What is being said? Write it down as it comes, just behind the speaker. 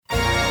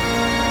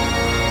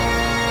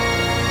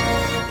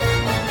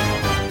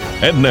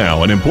And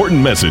now, an important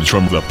message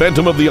from the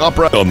Phantom of the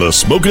Opera on the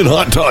Smokin'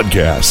 Hot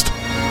Toddcast.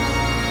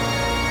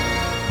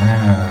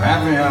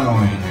 Happy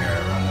Halloween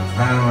here from the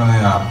Phantom of the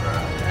Opera.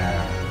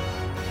 Yeah.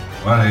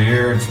 What a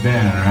year it's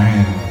been,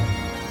 right?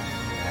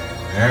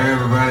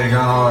 Everybody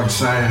got all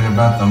excited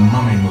about the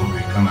Mummy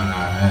movie coming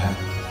out.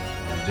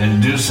 It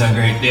didn't do so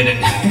great, did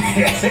it?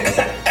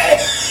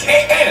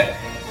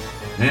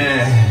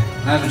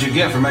 Yeah, that's what you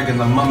get for making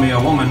the Mummy a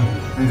woman.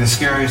 I think the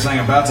scariest thing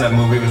about that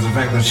movie was the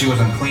fact that she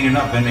wasn't cleaning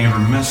up any of her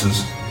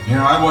messes. You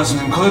know, I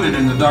wasn't included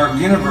in the dark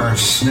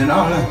universe. You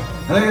know,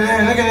 look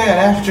at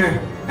that.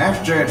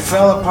 After it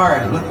fell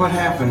apart, look what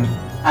happened.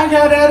 I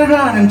got added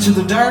on into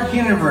the dark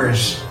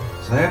universe.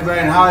 So everybody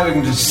in Hollywood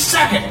can just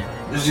suck it.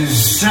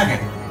 Just suck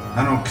it.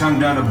 I don't come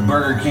down to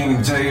Burger King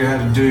and tell you how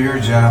to do your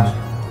job.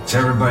 It's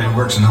everybody who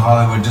works in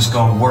Hollywood, just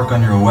go work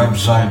on your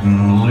website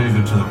and leave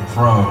it to the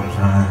pros.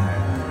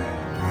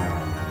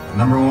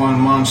 Number one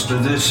monster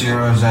this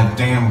year was that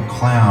damn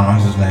clown.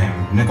 What's his name?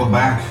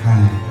 Nickelback?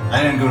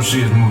 I didn't go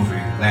see his movie.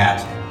 I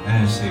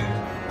didn't see it.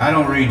 I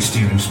don't read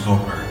Steven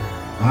Spielberg.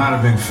 I'm not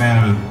a big fan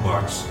of his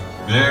books.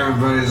 But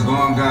everybody's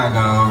going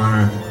gaga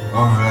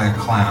over that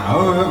clown.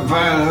 Oh,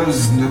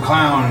 the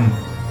clown.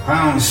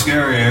 Clown's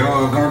scary.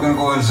 Oh, we're gonna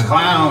go as a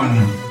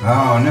clown.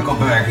 Oh,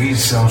 Nickelback,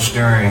 he's so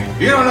scary.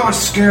 You don't know what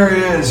scary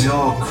is, you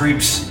little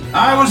creeps.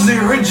 I was the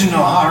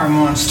original horror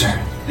monster.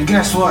 And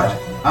guess what?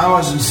 I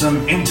wasn't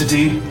some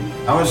entity.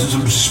 I wasn't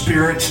some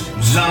spirit,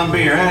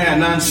 zombie, or any of that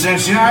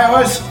nonsense. You know what I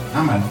was?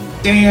 I'm a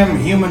damn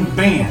human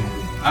being.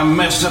 I'm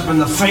messed up in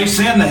the face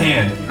and the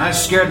head. I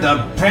scared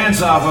the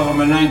pants off of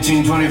him in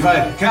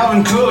 1925.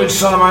 Calvin Coolidge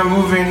saw my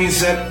movie and he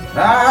said,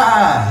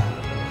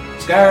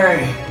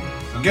 scary.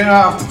 So get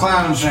off the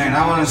clown train.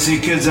 I want to see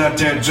kids out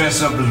there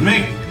dress up as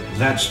me.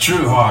 That's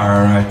true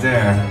horror right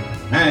there.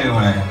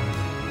 Anyway.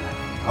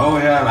 Oh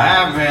yeah,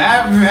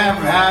 happy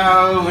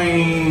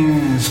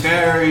Halloween.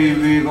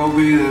 Scary, go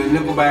be the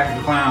Nickelback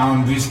the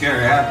clown. Be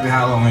scary, happy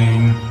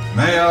Halloween.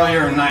 May all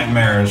your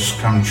nightmares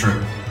come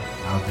true.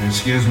 Okay,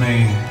 excuse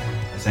me.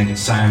 I think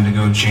it's time to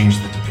go change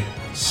the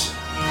depends.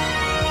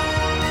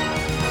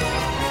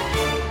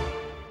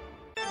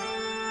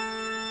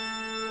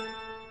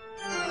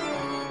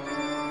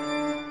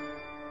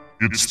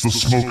 It's the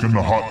Smokin'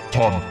 Hot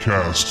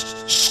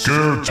Toddcast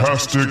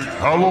Scaretastic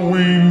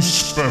Halloween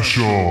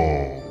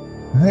Special.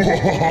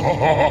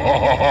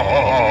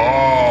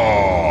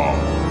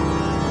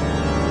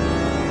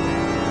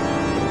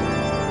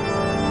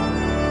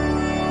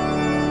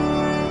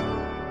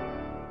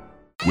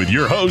 With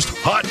your host,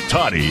 Hot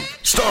Toddy,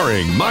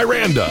 starring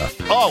Miranda,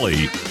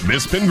 Ollie,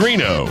 Miss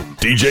Pingrino,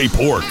 DJ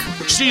Pork,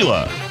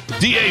 Sheila,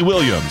 D.A.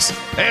 Williams,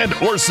 and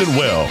Orson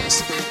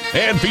Welles.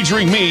 And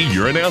featuring me,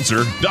 your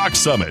announcer, Doc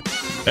Summit.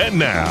 And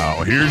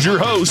now, here's your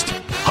host,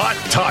 Hot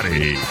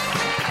Toddy.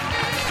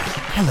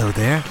 Hello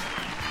there.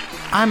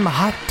 I'm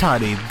Hot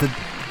Toddy, the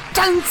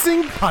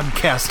dancing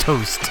podcast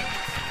host.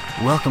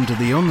 Welcome to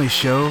the only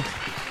show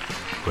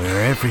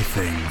where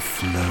everything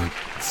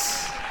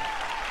floats.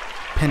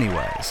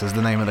 Pennywise is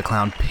the name of the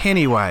clown.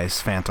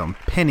 Pennywise, Phantom.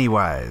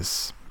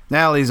 Pennywise.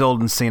 Now he's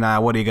old and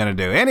senile. What are you going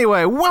to do?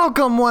 Anyway,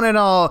 welcome one and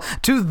all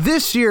to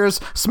this year's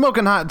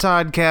Smokin' Hot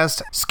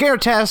Toddcast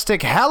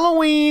Scaretastic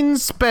Halloween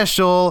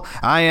Special.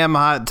 I am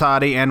Hot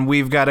Toddy, and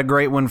we've got a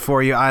great one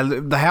for you.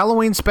 The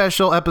Halloween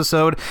Special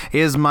episode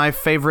is my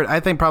favorite,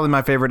 I think probably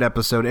my favorite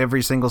episode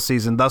every single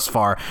season thus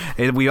far.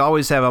 We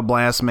always have a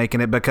blast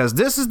making it because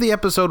this is the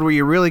episode where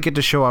you really get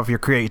to show off your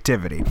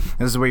creativity.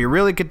 This is where you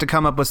really get to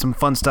come up with some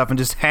fun stuff and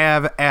just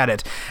have at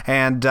it.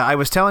 And I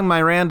was telling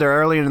Miranda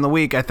earlier in the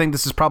week, I think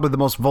this is probably the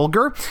most vulgar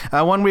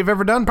one we've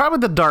ever done, probably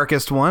the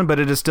darkest one, but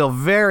it is still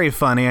very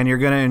funny and you're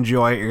going to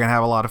enjoy it. You're going to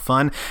have a lot of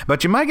fun,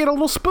 but you might get a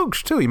little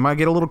spooked too. You might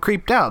get a little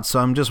creeped out, so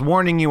I'm just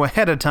warning you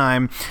ahead of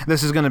time.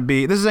 This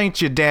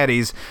ain't your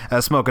daddy's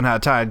Smokin'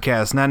 Hot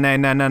Toddcast.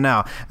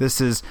 No.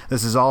 This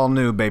is all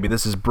new, baby.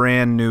 This is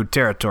brand new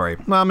territory.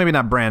 Well, maybe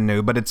not brand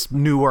new, but it's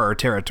newer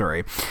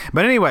territory.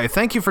 But anyway,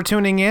 thank you for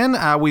tuning in.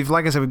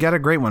 Like I said, we've got a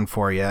great one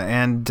for you,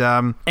 and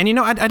you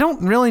know, I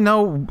don't really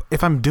know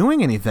if I'm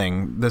doing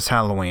anything this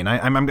Halloween.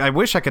 I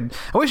wish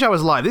I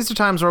was live. These are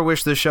times where I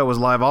wish this show was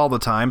live all the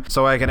time,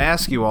 so I can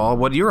ask you all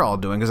what you're all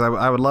doing, because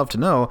I would love to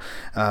know,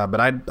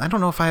 but I don't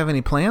know if I have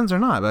any plans or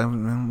not.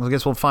 I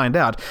guess we'll find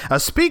out.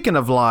 Speaking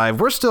of live,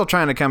 we're still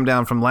trying to come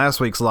down from last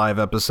week's live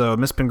episode.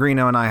 Miss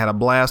Pingrino and I had a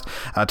blast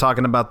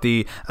talking about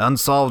the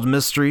unsolved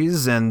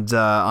mysteries, and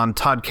on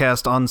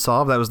Toddcast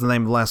Unsolved, that was the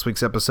name of last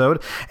week's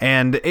episode,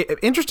 and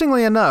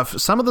interestingly enough,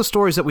 some of the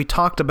stories that we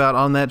talked about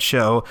on that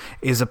show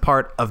is a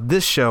part of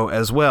this show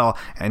as well,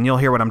 and you'll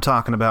hear what I'm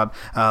talking about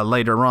later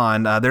later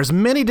on. There's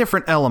many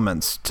different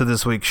elements to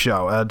this week's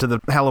show, to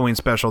the Halloween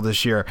special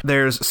this year.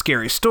 There's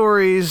scary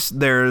stories,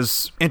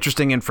 there's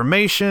interesting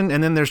information,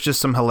 and then there's just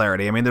some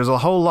hilarity. I mean, there's a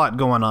whole lot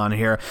going on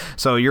here,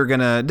 so you're going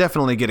to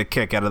definitely get a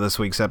kick out of this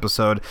week's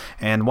episode,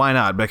 and why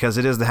not? Because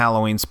it is the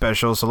Halloween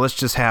special, so let's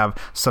just have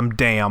some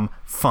damn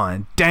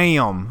fun.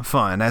 Damn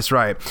fun, that's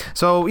right.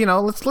 So,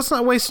 let's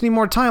not waste any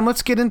more time.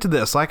 Let's get into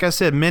this. Like I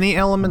said, many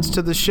elements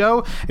to the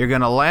show. You're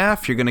going to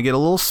laugh, you're going to get a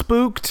little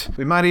spooked.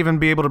 We might even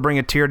be able to bring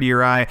a tear to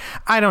your eye.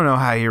 I don't know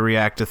how you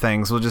react to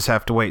things. We'll just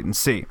have to wait and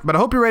see. But I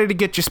hope you're ready to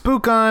get your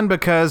spook on,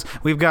 because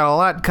we've got a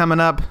lot coming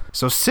up.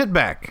 So sit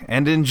back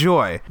and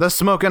enjoy the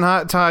Smoking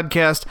Hot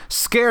Toddcast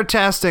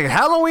Scaretastic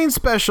Halloween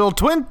Special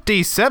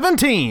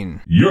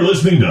 2017. You're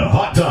listening to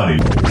Hot Toddy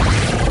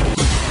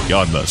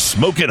on the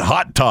Smoking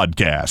Hot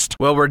Toddcast.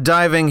 Well, we're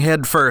diving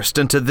headfirst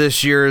into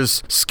this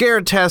year's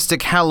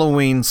Scaretastic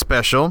Halloween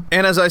special.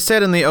 And as I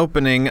said in the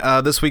opening,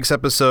 this week's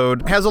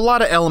episode has a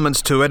lot of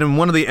elements to it, and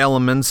one of the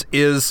elements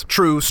is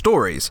true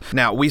stories.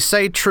 Now, we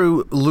say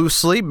true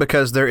loosely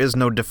because there is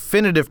no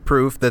definitive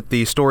proof that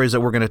the stories that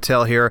we're going to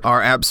tell here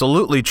are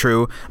absolutely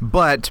true,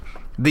 but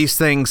these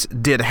things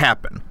did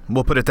happen.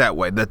 We'll put it that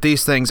way, that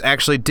these things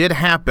actually did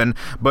happen,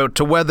 but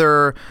to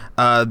whether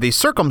the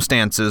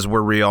circumstances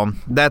were real,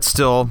 that's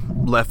still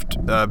left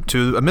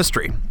to a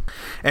mystery.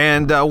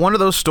 And one of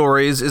those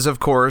stories is, of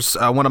course,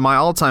 one of my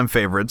all-time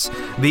favorites,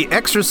 The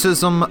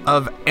Exorcism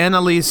of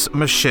Annalise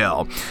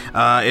Michel.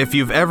 If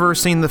you've ever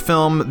seen the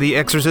film The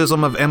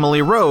Exorcism of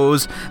Emily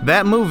Rose,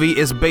 that movie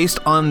is based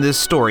on this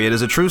story. It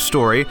is a true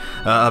story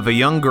of a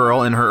young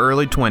girl in her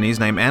early 20s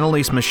named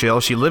Annalise Michel.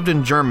 She lived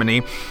in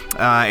Germany,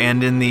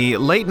 and in the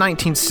late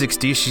 1960s,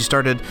 she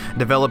started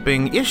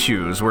developing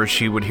issues where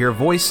she would hear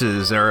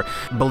voices or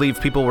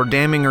believe people were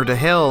damning her to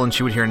hell, and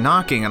she would hear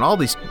knocking and all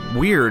these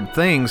weird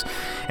things.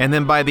 And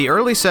then by the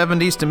early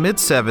 70s to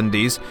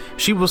mid-70s,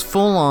 she was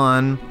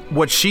full-on,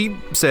 what she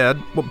said,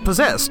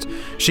 possessed.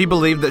 She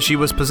believed that she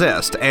was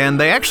possessed. And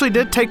they actually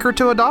did take her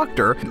to a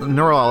doctor, a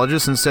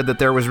neurologist, and said that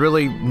there was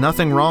really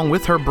nothing wrong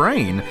with her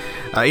brain.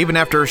 Even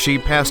after she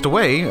passed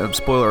away,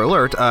 spoiler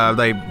alert,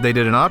 they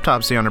did an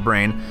autopsy on her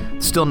brain,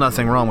 still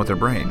nothing wrong with her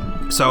brain.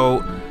 So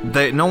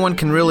no one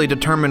can really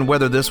determine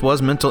whether this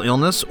was mental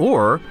illness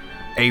or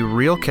a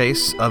real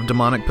case of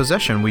demonic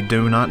possession. We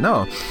do not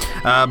know.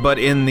 But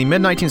in the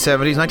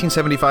mid-1970s,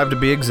 1975 to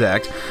be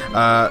exact,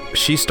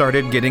 she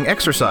started getting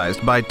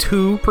exorcised by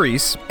 2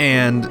 priests,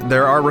 and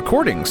there are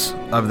recordings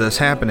of this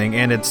happening,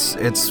 and it's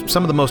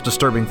some of the most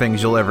disturbing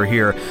things you'll ever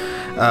hear.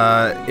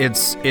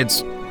 It's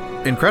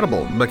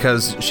incredible,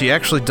 because she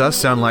actually does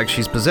sound like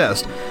she's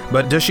possessed,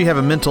 but does she have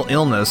a mental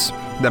illness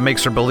that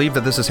makes her believe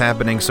that this is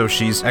happening, so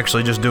she's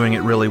actually just doing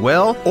it really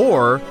well,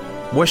 or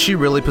was she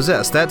really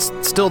possessed? That's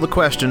still the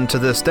question to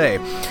this day.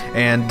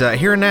 And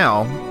here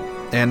now,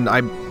 and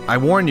I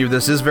warn you,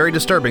 this is very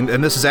disturbing,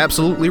 and this is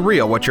absolutely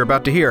real, what you're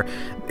about to hear.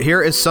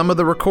 Here is some of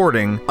the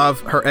recording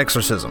of her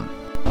exorcism.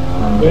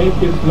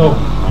 Welches noch?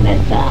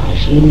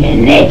 Im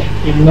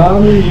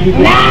Namen Jesu.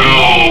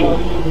 Nein!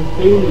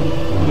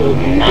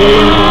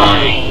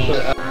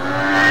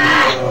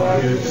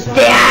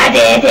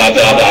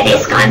 Der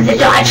das ganze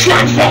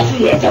Deutschland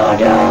verführt,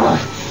 oder?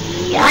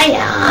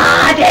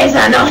 Ja, der ist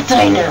ja noch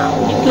drin.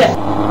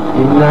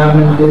 Im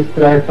Namen des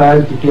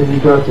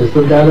dreifaltigen Gottes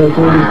und aller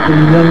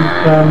Todesbringen,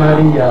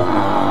 Maria,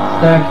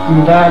 sagt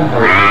die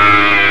Wahrheit.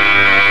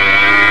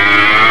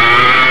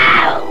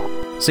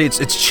 See,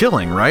 it's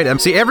chilling, right?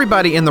 See,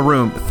 everybody in the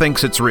room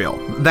thinks it's real.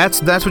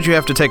 That's what you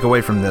have to take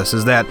away from this,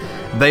 is that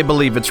they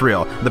believe it's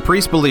real. The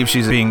priest believes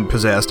she's being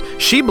possessed.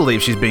 She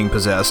believes she's being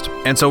possessed.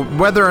 And so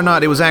whether or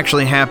not it was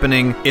actually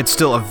happening, it's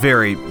still a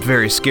very,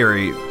 very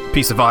scary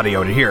piece of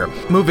audio to hear.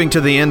 Moving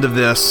to the end of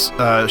this,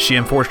 she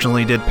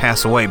unfortunately did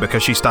pass away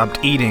because she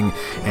stopped eating,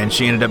 and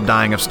she ended up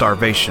dying of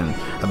starvation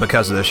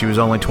because of this. She was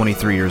only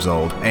 23 years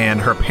old, and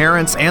her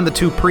parents and the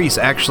 2 priests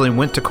actually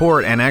went to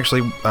court and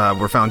actually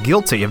were found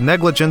guilty of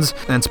negligence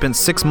and spent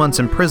 6 months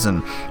in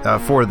prison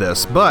for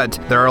this. But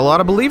there are a lot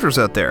of believers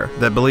out there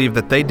that believe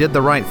that they did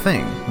the right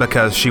thing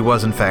because she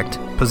was in fact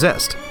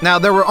possessed. Now,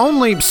 there were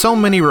only so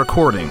many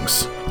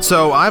recordings,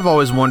 so I've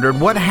always wondered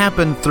what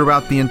happened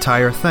throughout the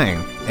entire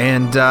thing.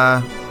 And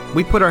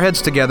we put our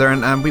heads together,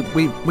 and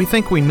we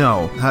think we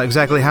know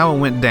exactly how it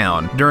went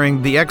down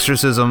during the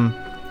exorcism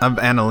of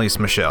Annalise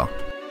Michel.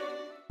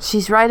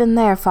 She's right in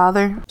there,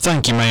 Father.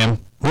 Thank you, ma'am.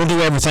 We'll do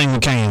everything we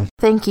can.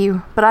 Thank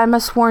you, but I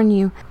must warn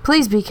you,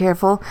 please be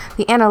careful.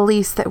 The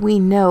Annalise that we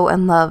know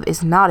and love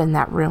is not in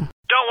that room.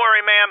 Don't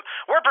worry, ma'am.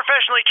 We're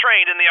professionally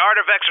trained in the art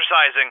of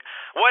exorcising.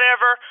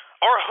 Whatever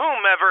or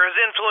whomever is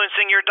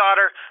influencing your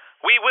daughter,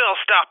 we will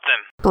stop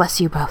them. Bless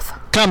you both.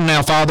 Come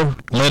now, Father.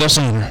 Let us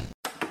enter.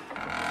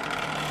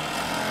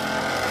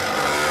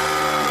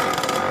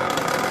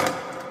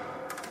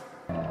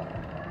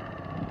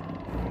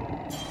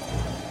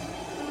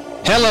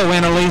 Hello,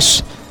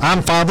 Annalise.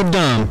 I'm Father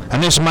Dumb,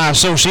 and this is my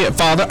associate,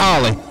 Father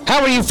Ollie.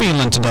 How are you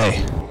feeling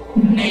today?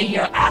 May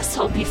your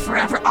asshole be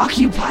forever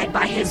occupied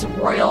by his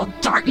royal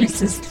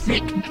darkness's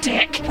thick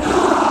dick.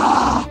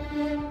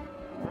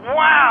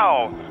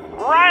 Wow!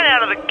 right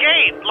out of the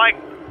gate, like,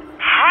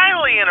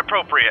 highly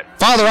inappropriate.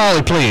 Father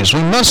Ollie, please,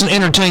 we mustn't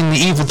entertain the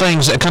evil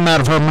things that come out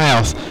of her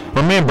mouth.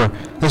 Remember,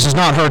 this is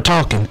not her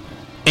talking.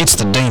 It's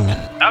the demon.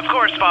 Of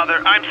course,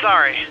 Father. I'm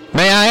sorry.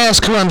 May I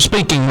ask who I'm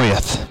speaking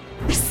with?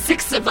 The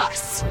 6 of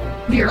us.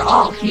 We are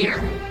all here.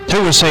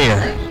 Who is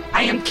here?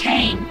 I am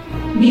Cain,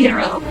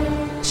 Nero,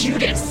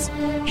 Judas,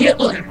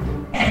 Hitler,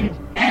 and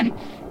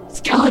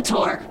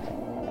Skeletor.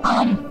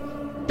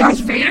 Darth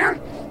Vader?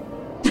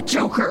 The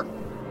Joker?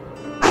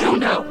 I don't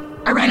know.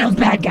 I ran out of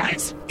bad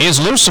guys. Is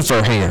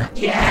Lucifer here?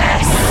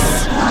 Yes!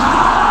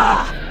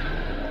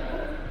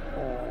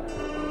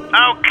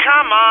 Oh,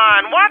 come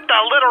on. What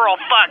the literal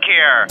fuck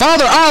here?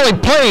 Father Ollie,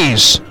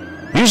 please!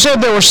 You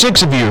said there were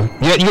 6 of you,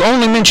 yet you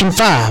only mentioned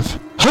 5.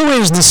 Who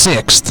is the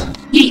 6th?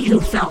 He who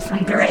fell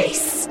from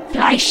grace.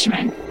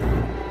 Fleischman.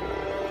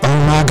 Oh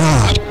my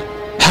God.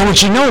 How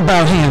would you know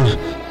about him?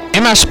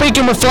 Am I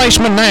speaking with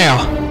Fleischman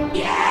now?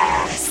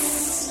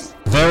 Yes!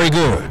 Very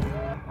good.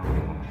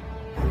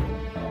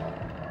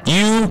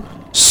 You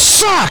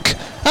suck!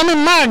 I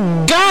mean, my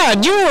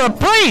God, you were a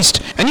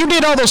priest, and you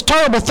did all those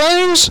terrible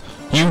things?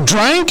 You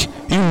drank?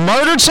 You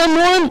murdered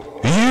someone?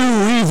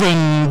 You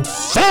even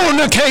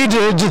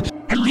fornicated!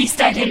 At least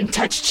I didn't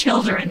touch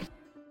children.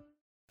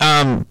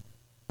 I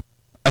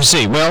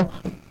see. Well,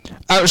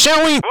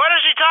 shall we... What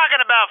is she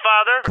talking about,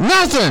 Father?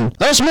 Nothing!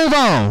 Let's move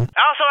on.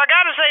 Also, I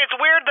gotta say, it's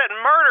weird that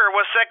murder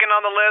was second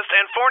on the list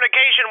and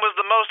fornication was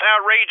the most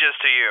outrageous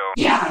to you.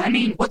 Yeah, I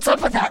mean, what's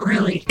up with that,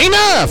 really?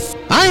 Enough!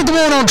 I ain't the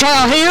one on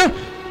trial here.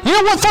 You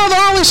know what, Father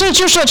Ollie, since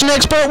you're such an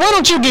expert, why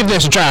don't you give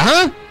this a try,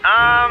 huh?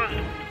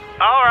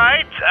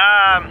 Alright,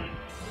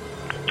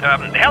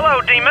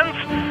 hello, demons.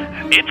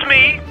 It's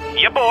me,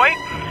 your boy.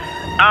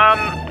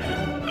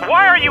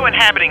 Why are you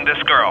inhabiting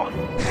this girl?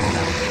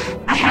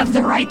 I have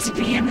the right to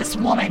be in this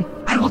woman.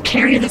 I will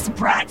carry this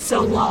brat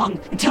so long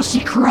until she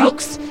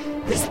croaks.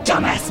 This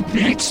dumbass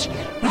bitch.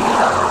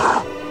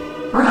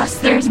 For us,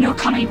 there's no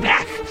coming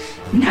back.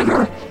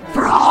 Never,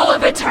 for all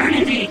of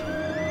eternity.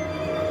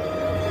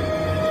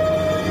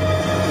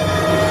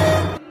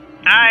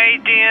 Aye,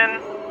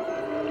 Dean.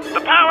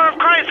 The power of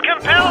Christ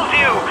compels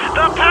you!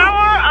 The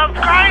power of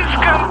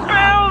Christ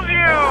compels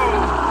you!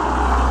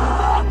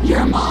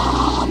 Your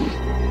mom.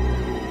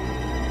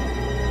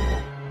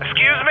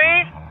 Excuse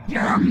me?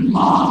 Your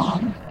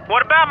mom.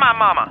 What about my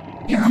mama?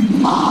 Your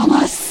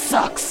mama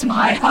sucks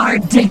my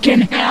hard dick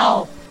in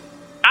hell.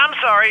 I'm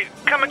sorry,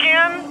 come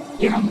again?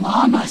 Your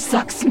mama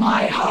sucks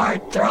my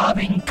hard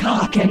throbbing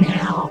cock in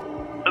hell.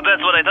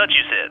 That's what I thought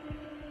you said.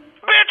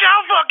 Bitch,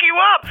 I'll fuck you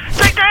up!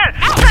 Take that!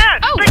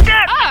 Take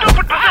that!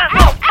 Stupid possessed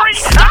little freak!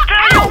 I'll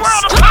tear your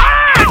world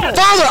apart!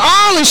 Father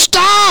Ollie,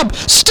 stop!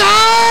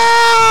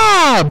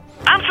 Stop!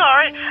 I'm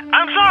sorry.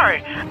 I'm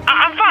fine.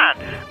 I'm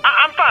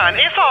fine.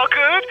 It's all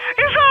good.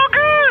 It's all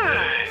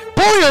good.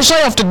 Pull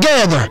yourself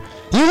together.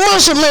 You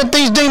mustn't let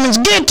these demons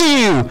get to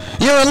you.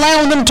 You're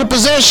allowing them to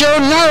possess your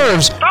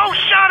nerves. Oh,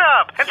 shut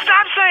up! And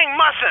stop saying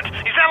mustn't.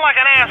 You sound like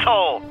an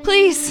asshole.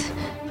 Please,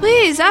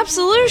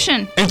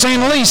 absolution. It's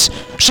Annalise.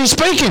 She's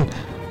speaking.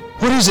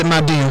 What is it,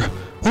 my dear?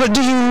 What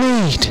do you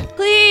need?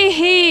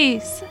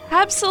 Please,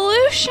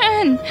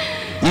 absolution.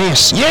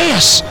 Yes,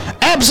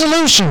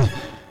 absolution.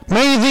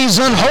 May these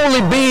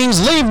unholy beings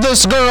leave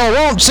this girl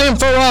once and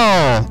for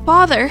all.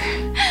 Father,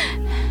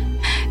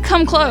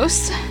 come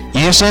close.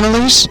 Yes,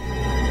 Annalise?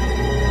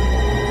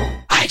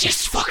 I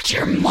just fucked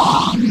your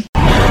mom.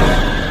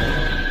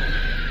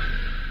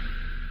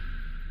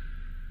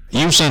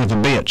 You son of a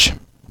bitch.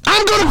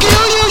 I'm gonna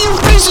kill you, you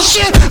piece of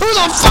shit! Who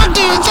the fuck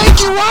do you think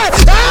you are?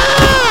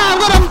 I'm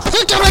gonna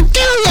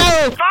kill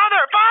you!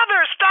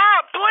 Father,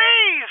 stop,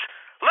 please!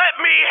 Let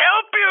me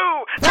help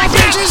you! That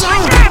bitch is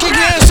on! Kick your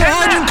ass so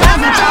hard you can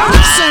cough and fart at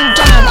the same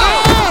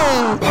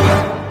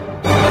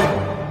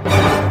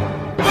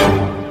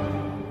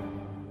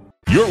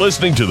time! You're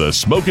listening to the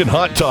Smokin'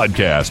 Hot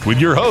Toddcast with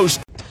your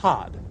host,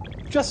 Todd.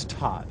 Just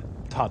Todd.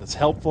 Todd is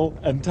helpful,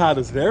 and Todd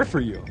is there for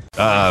you.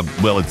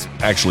 Well, it's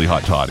actually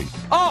Hot Toddy.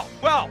 Oh,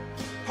 well,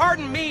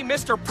 pardon me,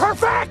 Mr.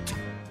 Perfect!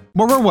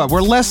 Well,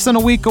 we're less than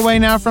a week away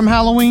now from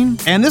Halloween,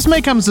 and this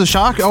may come as a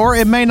shock, or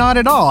it may not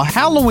at all.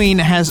 Halloween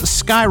has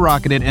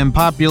skyrocketed in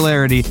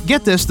popularity.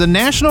 Get this, the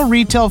National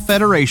Retail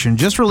Federation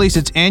just released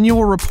its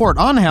annual report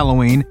on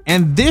Halloween,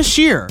 and this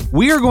year,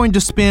 we are going to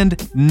spend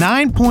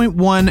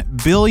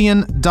 $9.1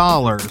 billion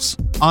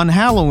on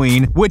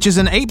Halloween, which is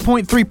an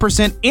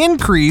 8.3%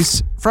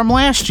 increase from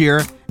last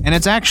year, and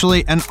it's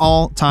actually an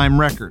all-time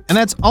record. And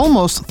that's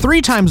almost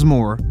 3 times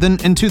more than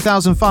in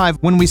 2005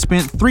 when we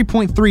spent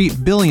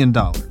 $3.3 billion.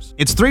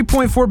 It's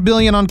 $3.4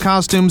 billion on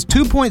costumes,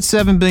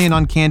 $2.7 billion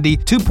on candy,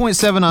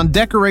 $2.7 on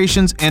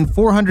decorations, and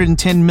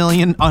 $410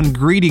 million on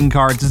greeting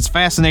cards. It's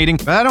fascinating,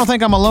 but I don't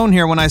think I'm alone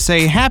here when I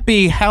say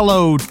happy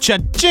Hallow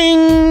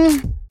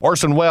cha-ching!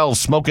 Orson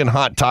Welles Smokin'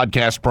 Hot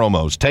Toddcast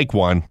promos. Take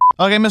one.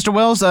 Okay, Mr.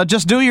 Welles,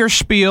 just do your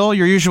spiel,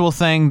 your usual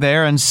thing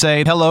there, and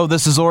say, hello,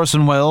 this is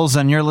Orson Welles,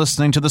 and you're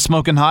listening to the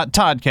Smokin' Hot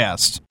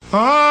Toddcast.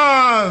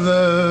 Ah,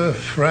 the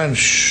French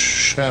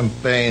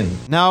champagne.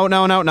 No,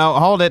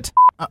 hold it.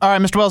 All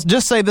right, Mr. Wells,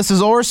 just say this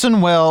is Orson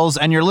Welles,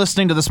 and you're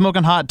listening to the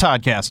Smoking Hot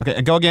Toddcast.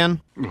 Okay, go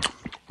again.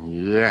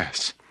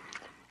 Yes.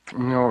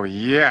 Oh,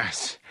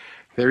 yes.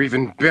 They're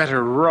even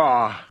better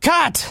raw.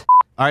 Cut!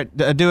 All right,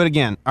 do it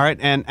again. All right,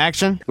 and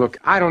action. Look,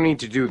 I don't need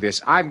to do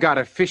this. I've got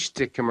a fish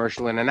stick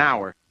commercial in an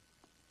hour.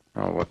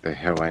 Oh, what the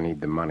hell? I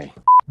need the money.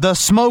 The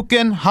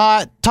Smoking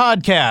Hot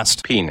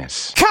Toddcast.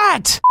 Penis.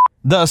 Cut!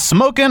 The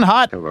Smoking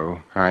Hot...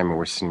 Hello, I'm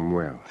Orson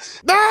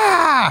Welles.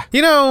 Ah!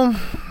 You know,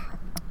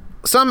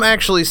 some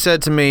actually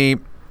said to me,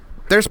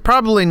 there's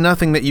probably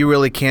nothing that you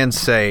really can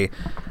say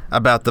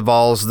about the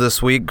Vols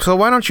this week, so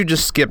why don't you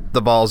just skip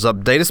the Vols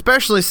update,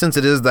 especially since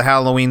it is the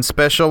Halloween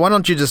special. Why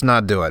don't you just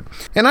not do it?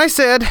 And I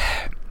said,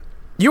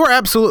 you are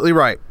absolutely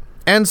right.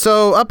 And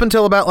so up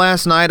until about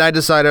last night, I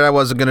decided I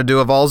wasn't going to do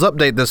a Vols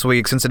update this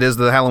week since it is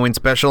the Halloween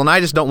special, and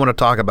I just don't want to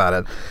talk about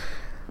it.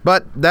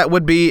 But that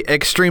would be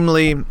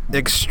extremely,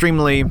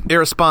 extremely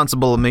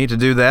irresponsible of me to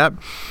do that,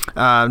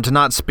 to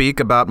not speak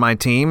about my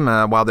team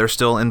while they're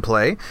still in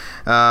play.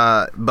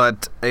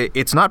 But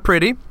it's not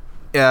pretty.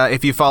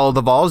 If you follow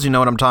the Vols, you know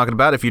what I'm talking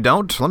about. If you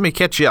don't, let me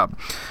catch you up.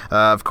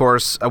 Of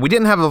course, we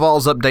didn't have a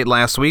Vols update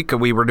last week.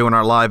 We were doing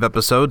our live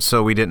episode,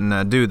 so we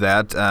didn't do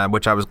that,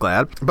 which I was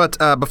glad. But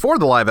before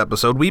the live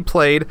episode, we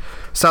played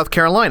South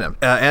Carolina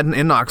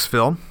in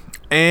Knoxville.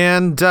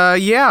 And,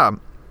 yeah,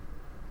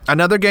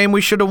 another game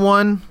we should have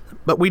won,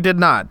 but we did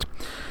not.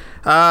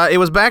 It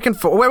was back and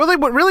forth. Well, it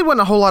really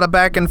wasn't a whole lot of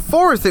back and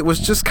forth. It was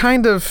just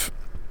kind of...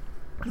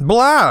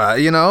 blah,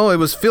 you know, it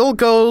was field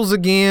goals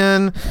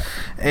again,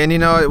 and you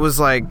know, it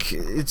was like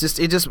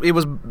it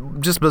was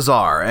just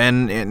bizarre,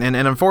 and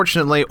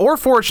unfortunately or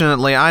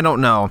fortunately, I don't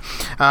know.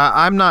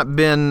 I've not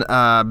been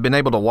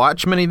able to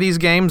watch many of these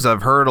games.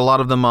 I've heard a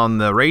lot of them on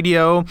the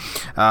radio.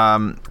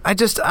 I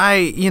just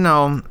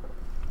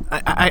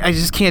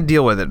can't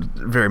deal with it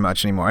very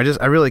much anymore.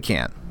 I really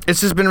can't.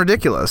 It's just been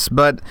ridiculous.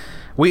 But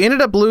we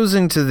ended up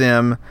losing to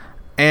them.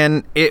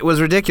 And it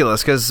was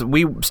ridiculous because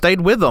we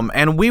stayed with them,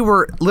 and we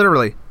were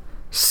literally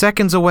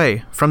seconds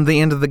away from the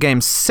end of the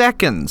game.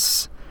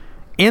 Seconds.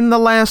 In the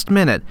last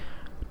minute,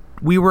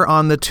 we were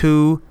on the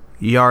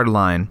 2-yard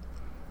line.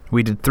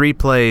 We did 3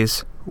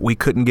 plays. We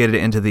couldn't get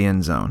it into the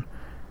end zone.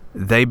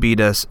 They beat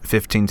us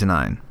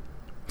 15-9.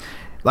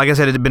 Like I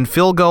said, it had been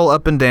field goal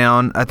up and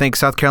down. I think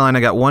South Carolina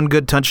got one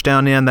good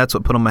touchdown in. That's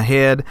what put them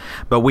ahead.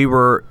 But we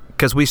were...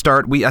 because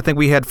I think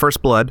we had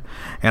first blood,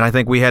 and I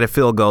think we had a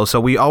field goal,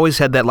 so we always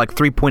had that like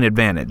 3-point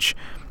advantage.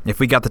 If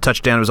we got the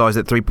touchdown, it was always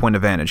that 3-point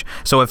advantage.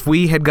 So if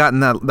we had gotten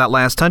that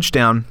last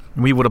touchdown,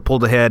 we would have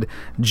pulled ahead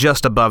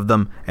just above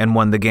them and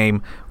won the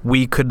game.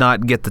 We could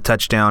not get the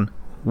touchdown.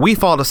 We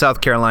fall to South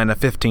Carolina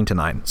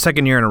 15-9.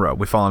 Second year in a row,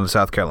 we fall into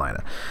South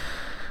Carolina.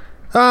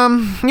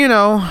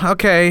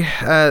 Okay,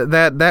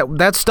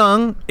 that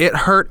stung. It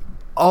hurt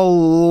a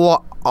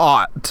lot.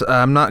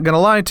 I'm not going to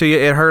lie to you,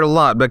 it hurt a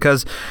lot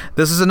because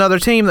this is another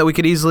team that we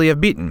could easily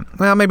have beaten.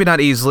 Well, maybe not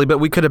easily, but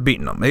we could have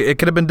beaten them. It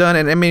could have been done,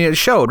 and I mean, it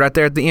showed right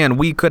there at the end.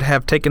 We could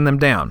have taken them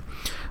down,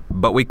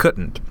 but we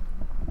couldn't.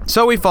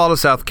 So we fall to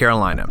South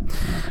Carolina.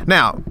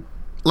 Now,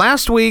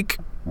 last week,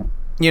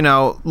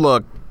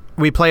 look,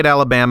 we played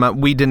Alabama.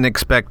 We didn't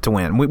expect to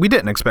win. We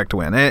didn't expect to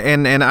win.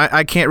 And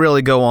I can't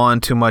really go on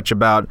too much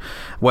about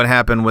what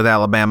happened with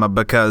Alabama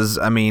because,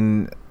 I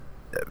mean...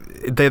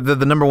 They're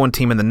the number one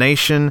team in the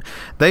nation.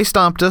 They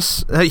stomped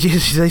us.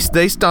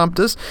 They stomped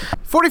us.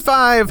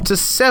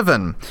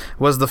 45-7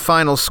 was the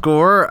final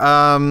score.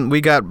 We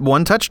got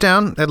one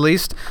touchdown at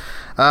least.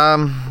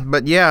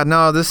 But yeah,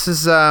 no, this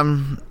is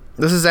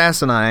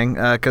asinine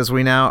because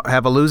we now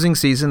have a losing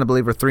season. I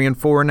believe we're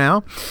 3-4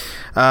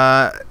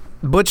 now.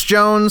 Butch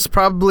Jones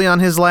probably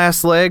on his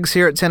last legs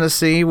here at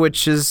Tennessee,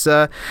 which is,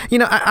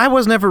 I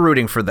was never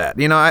rooting for that.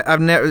 I've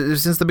never,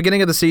 since the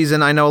beginning of the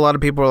season, I know a lot of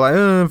people are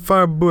like,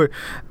 fire Butch.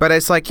 But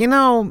it's like, I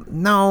don't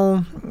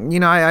want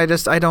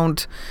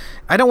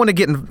to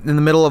get in the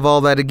middle of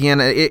all that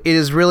again. It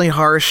is really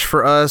harsh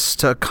for us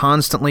to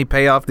constantly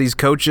pay off these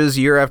coaches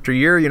year after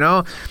year,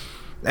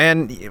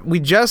 And we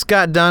just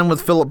got done with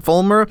Philip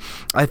Fulmer.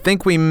 I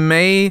think we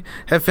may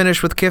have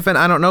finished with Kiffin.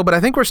 I don't know, but I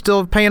think we're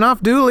still paying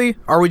off Dooley.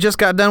 Or we just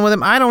got done with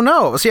him. I don't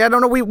know. See, I don't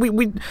know.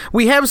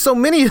 We have so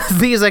many of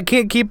these, I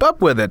can't keep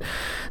up with it.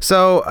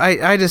 So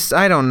I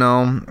don't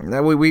know.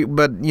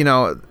 But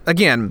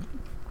again,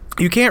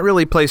 you can't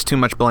really place too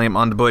much blame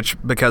on Butch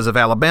because of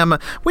Alabama.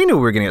 We knew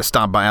we were going to get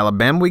stomped by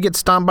Alabama. We get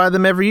stomped by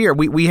them every year.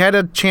 We had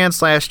a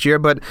chance last year,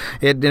 but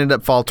it ended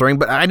up faltering.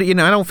 But I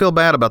don't feel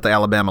bad about the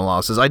Alabama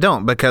losses. I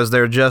don't, because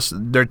they're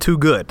too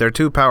good. They're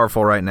too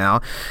powerful right now,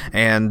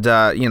 and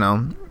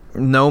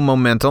no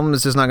momentum.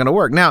 This is not going to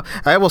work. Now,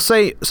 I will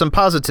say some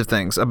positive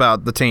things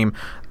about the team.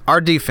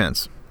 Our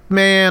defense.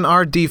 Man,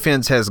 our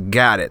defense has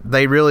got it.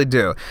 They really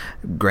do.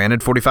 Granted,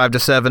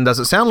 45-7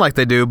 doesn't sound like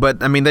they do,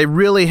 but I mean, they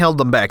really held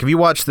them back. If you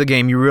watched the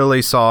game, you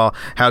really saw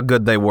how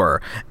good they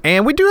were.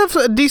 And we do have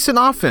a decent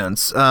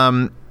offense.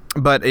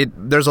 But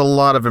there's a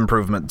lot of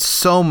improvement,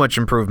 so much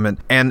improvement.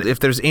 And if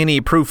there's any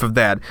proof of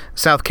that,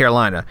 South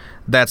Carolina,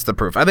 that's the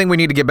proof. I think we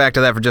need to get back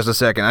to that for just a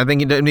second. I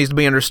think it needs to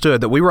be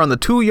understood that we were on the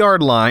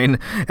 2-yard line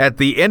at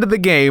the end of the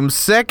game,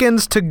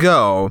 seconds to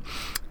go,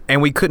 and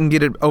we couldn't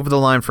get it over the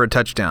line for a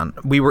touchdown.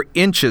 We were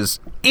inches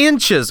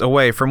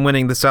away from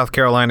winning the South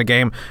Carolina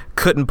game.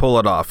 Couldn't pull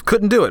it off.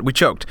 Couldn't do it. We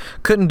choked.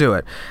 Couldn't do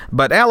it.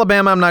 But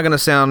Alabama, I'm not going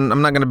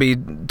to be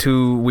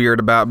too weird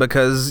about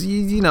because,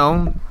 you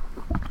know,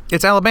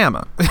 it's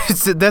Alabama.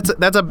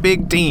 That's a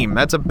big team.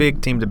 That's a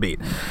big team to beat.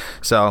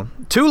 So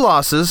 2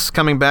 losses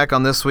coming back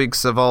on this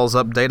week's Vols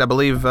update. I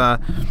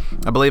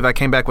believe I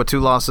came back with 2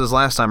 losses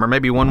last time, or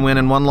maybe 1 win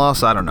and 1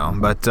 loss. I don't know,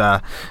 but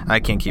I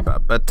can't keep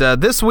up. But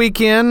this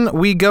weekend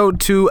we go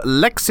to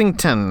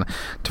Lexington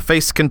to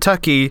face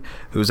Kentucky,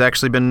 who's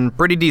actually been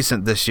pretty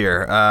decent this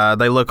year.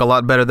 They look a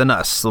lot better than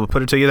us. So we'll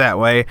put it to you that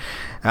way.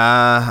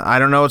 I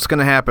don't know what's going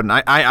to happen.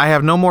 I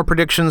have no more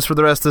predictions for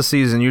the rest of the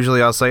season.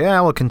 Usually I'll say,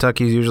 well,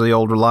 Kentucky's usually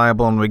old,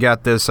 reliable, and we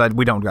got this.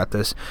 We don't got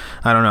this.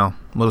 I don't know.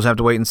 We'll just have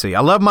to wait and see. I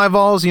love my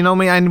Vols. You know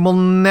me. I will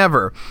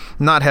never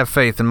not have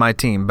faith in my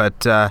team.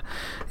 But, yeah,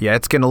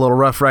 it's getting a little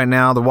rough right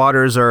now. The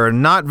waters are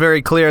not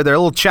very clear. They're a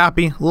little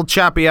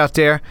choppy out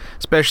there,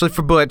 especially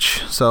for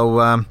Butch.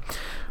 So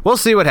we'll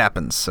see what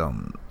happens. So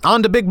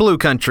on to Big Blue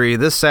Country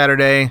this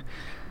Saturday.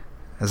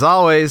 As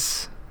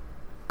always,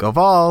 go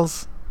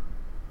Vols.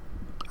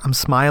 I'm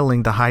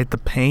smiling to hide the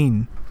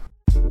pain.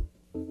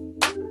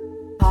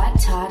 Hot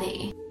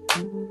Toddy.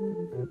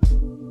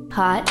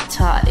 Hot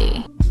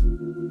Toddy.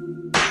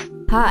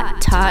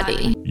 Hot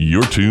Toddy.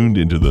 You're tuned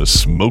into the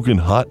Smokin'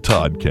 Hot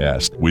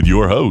Toddcast with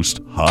your host,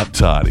 Hot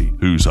Toddy,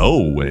 who's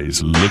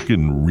always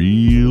looking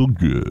real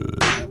good.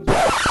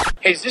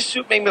 Hey, does this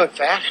suit make me look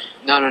fat?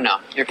 No.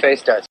 Your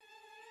face does.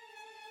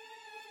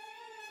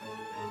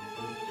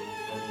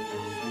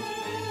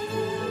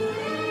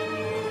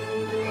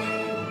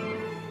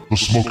 The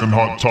Smokin'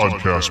 Hot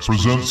Toddcast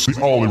presents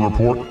the Ollie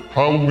Report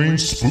Halloween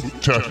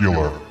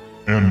Spooktacular.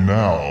 And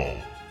now,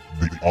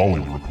 the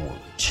Ollie Report.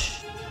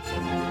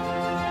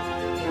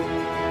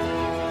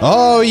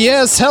 Oh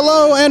yes,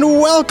 hello and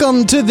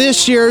welcome to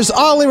this year's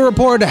Ollie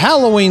Report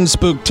Halloween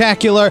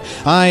Spooktacular.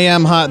 I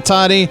am Hot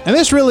Toddy, and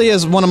this really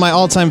is one of my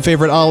all-time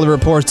favorite Ollie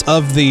Reports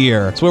of the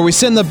year. It's where we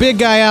send the big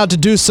guy out to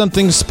do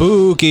something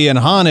spooky and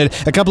haunted.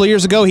 A couple of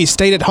years ago, he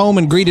stayed at home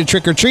and greeted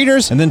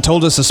trick-or-treaters, and then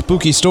told us a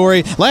spooky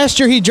story. Last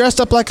year, he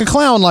dressed up like a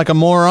clown like a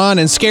moron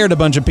and scared a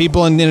bunch of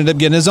people and ended up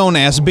getting his own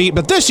ass beat.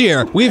 But this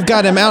year, we've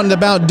got him out and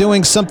about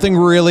doing something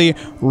really,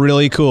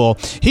 really cool.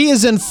 He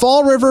is in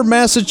Fall River,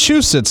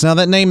 Massachusetts. Now,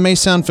 that name may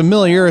sound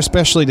familiar,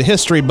 especially to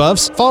history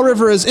buffs. Fall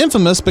River is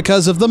infamous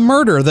because of the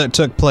murder that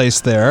took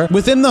place there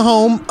within the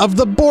home of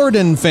the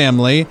Borden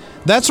family.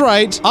 That's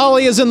right,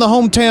 Ollie is in the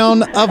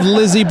hometown of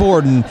Lizzie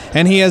Borden,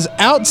 and he is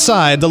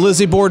outside the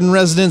Lizzie Borden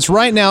residence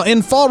right now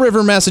in Fall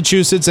River,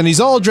 Massachusetts, and he's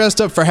all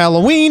dressed up for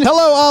Halloween.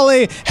 Hello,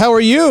 Ollie. How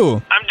are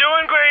you? I'm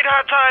doing great,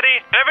 Hot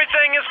Toddy.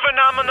 Everything is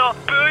phenomenal.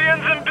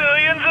 Billions and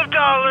billions of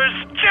dollars.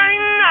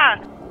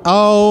 China!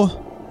 Oh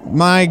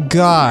my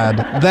God.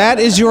 That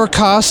is your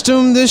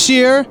costume this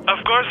year?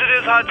 Of course it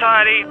is, Hot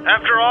Toddy.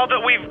 After all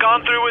that we've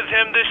gone through with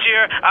him this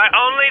year, I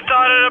only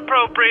thought it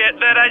appropriate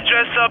that I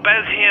dress up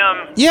as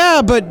him.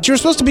 Yeah, but you're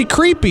supposed to be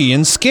creepy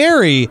and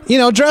scary. You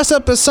know, dress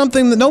up as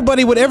something that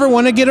nobody would ever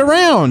want to get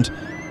around.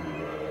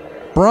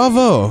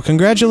 Bravo.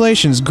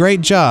 Congratulations.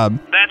 Great job.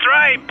 That's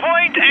right.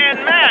 Point and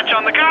match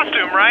on the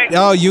costume, right?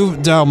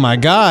 Oh my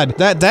God.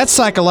 That's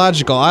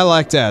psychological. I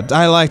like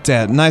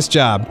that. Nice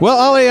job. Well,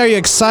 Ollie, are you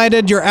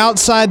excited? You're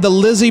outside the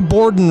Lizzie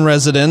Borden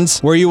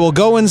residence, where you will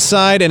go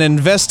inside and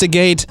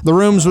investigate the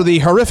rooms where the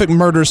horrific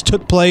murders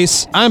took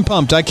place. I'm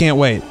pumped. I can't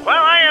wait.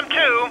 Well, I am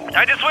too.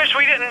 I just wish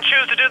we didn't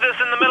choose to do this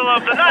in the middle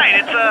of the night.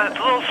 It's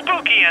a little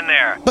spooky in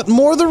there. But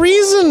more the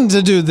reason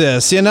to do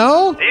this, you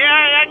know?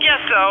 Yeah, I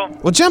guess so.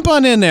 Well, jump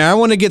on in there. I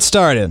want to get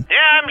started.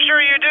 Yeah, I'm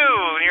sure you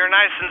do. You're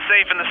nice and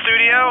safe in the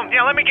studio.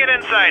 Yeah, let me get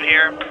inside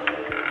here.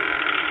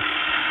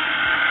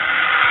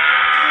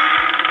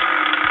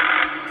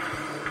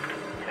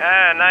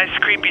 Nice,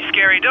 creepy,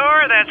 scary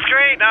door. That's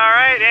great. All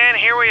right, and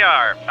here we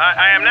are.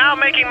 I am now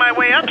making my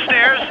way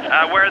upstairs,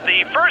 where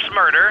the first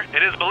murder,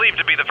 it is believed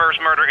to be the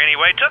first murder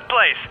anyway, took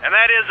place. And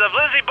that is of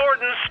Lizzie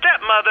Borden's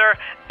stepmother,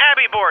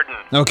 Abby Borden.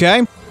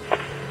 Okay.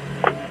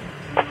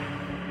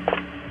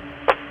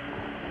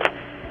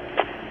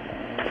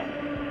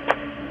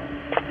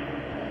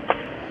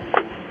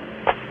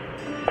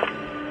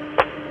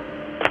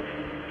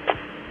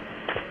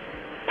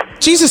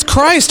 Jesus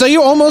Christ, are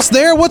you almost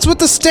there? What's with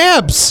the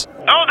steps?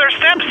 Oh, there's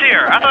steps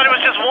here. I thought it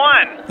was just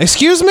one.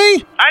 Excuse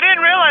me? I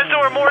didn't realize there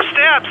were more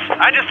steps.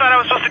 I just thought I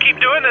was supposed to keep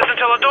doing this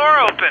until a door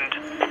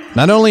opened.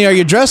 Not only are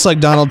you dressed like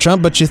Donald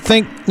Trump, but you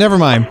think... Never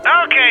mind.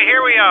 Okay,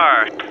 here we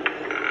are.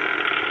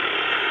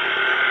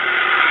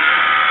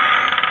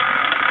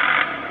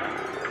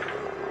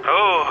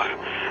 Oh,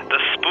 the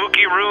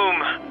spooky room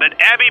that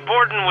Abby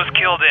Borden was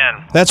killed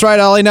in. That's right,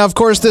 Ollie. Now, of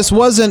course, this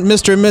wasn't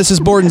Mr. and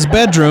Mrs. Borden's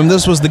bedroom.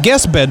 This was the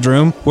guest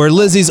bedroom where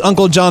Lizzie's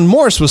Uncle John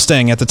Morse was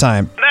staying at the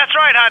time. That's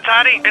right, Hot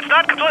Toddy. It's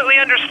not completely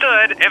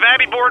understood if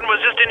Abby Borden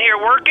was just in here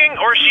working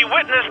or she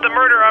witnessed the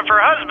murder of her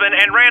husband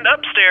and ran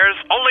upstairs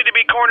only to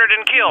be cornered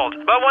and killed.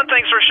 But one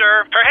thing's for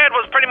sure, her head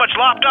was pretty much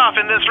lopped off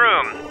in this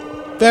room.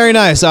 Very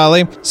nice,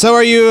 Ollie. So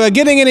are you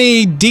getting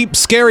any deep,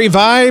 scary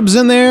vibes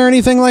in there,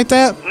 anything like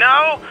that?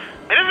 No,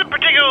 it isn't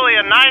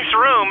particularly a nice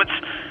room.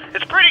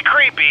 It's pretty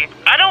creepy.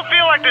 I don't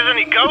feel like there's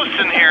any ghosts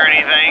in here or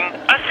anything.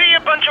 I see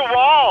a bunch of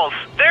walls.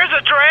 There's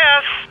a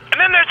dress,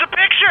 and then there's a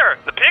picture.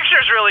 The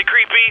picture's really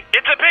creepy.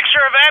 It's a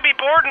picture of Abby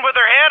Borden with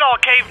her head all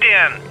caved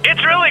in.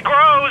 It's really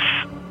gross.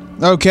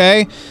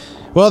 Okay.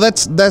 Well,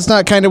 that's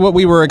not kind of what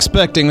we were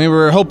expecting. We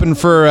were hoping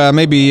for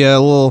maybe a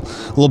little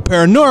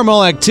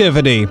paranormal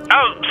activity.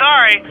 Oh,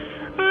 sorry.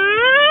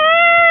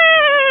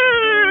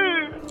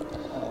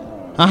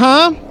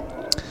 Uh-huh.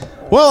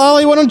 Well,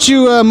 Ollie, why don't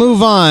you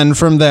move on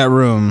from that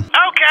room?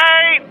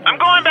 Okay, I'm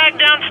going back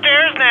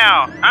downstairs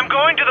now. I'm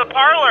going to the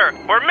parlor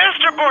where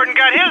Mr. Borden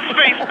got his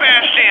face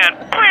bashed in.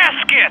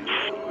 Baskets!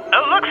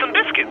 Oh, look, some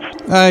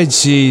biscuits. Ay,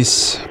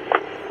 jeez.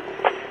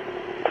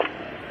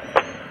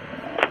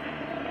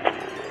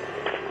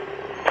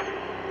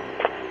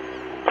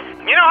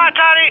 You know, Hot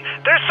Toddy,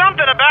 there's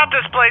something about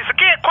this place. I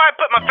can't quite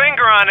put my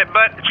finger on it,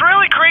 but it's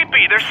really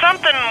creepy. There's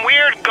something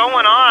weird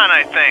going on,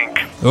 I think.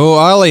 Oh,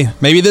 Ollie,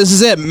 maybe this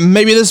is it.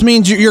 Maybe this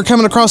means you're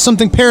coming across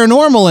something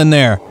paranormal in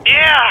there.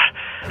 Yeah.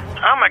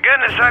 Oh, my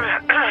goodness.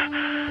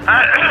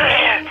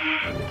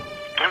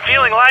 I'm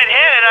feeling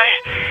lightheaded.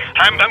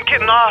 I'm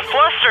getting all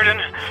flustered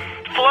and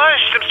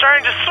flushed. I'm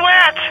starting to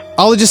sweat.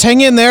 Ollie, just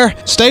hang in there.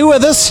 Stay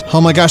with us. Oh,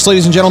 my gosh,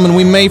 ladies and gentlemen,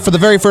 we may, for the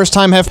very first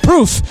time, have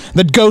proof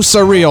that ghosts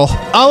are real.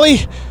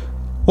 Ollie,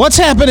 what's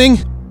happening?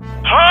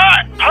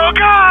 Oh,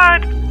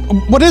 God!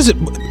 What is it?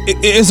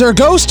 Is there a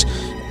ghost?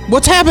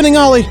 What's happening,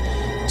 Ollie?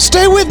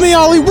 Stay with me,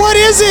 Ollie. What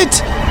is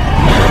it?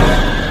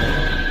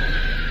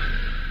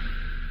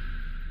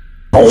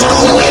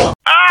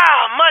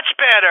 Ah, much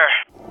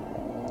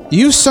better.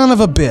 You son of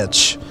a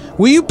bitch.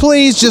 Will you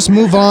please just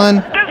move on?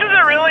 This is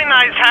a really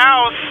nice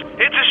house.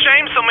 It's a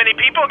shame so many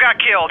people got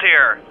killed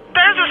here.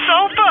 There's a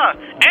sofa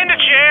and a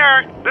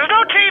chair. There's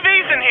no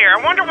TVs in here.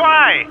 I wonder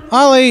why.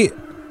 Ollie,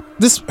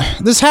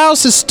 this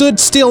house has stood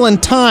still in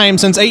time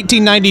since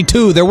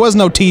 1892. There was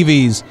no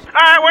TVs.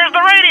 Where's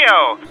the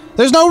radio?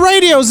 There's no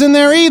radios in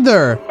there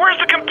either. Where's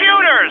the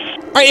computers?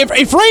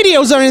 If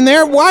radios are in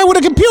there, why would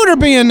a computer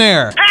be in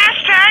there?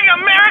 Hashtag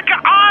America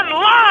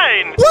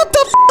Online! What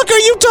the fuck are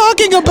you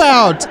talking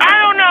about? I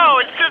don't know.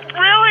 It's just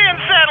really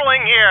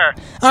unsettling here.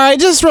 Alright,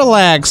 just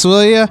relax,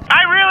 will ya?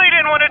 I really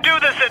didn't want to do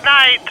this at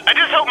night. I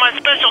just hope my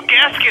special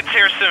guest gets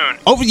here soon.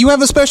 Oh, you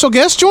have a special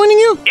guest joining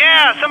you?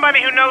 Yeah,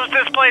 somebody who knows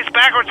this place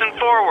backwards and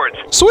forwards.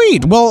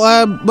 Sweet. Well,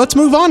 let's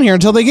move on here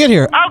until they get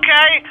here.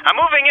 Okay, I'm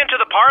moving into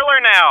the parlor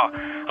now.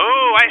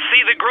 Ooh, I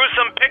see the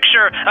gruesome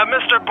picture of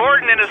Mr.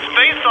 Borden and his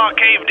face all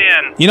caved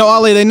in. You know,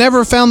 Ollie, they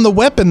never found the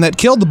weapon that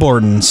killed the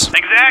Bordens.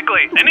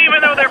 Exactly. And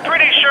even though they're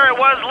pretty sure it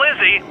was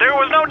Lizzie, there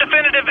was no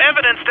definitive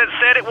evidence that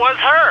said it was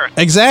her.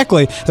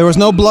 Exactly. There was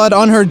no blood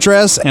on her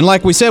dress, and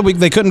like we said,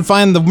 they couldn't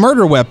find the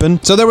murder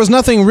weapon, so there was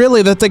nothing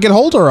really that they could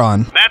hold her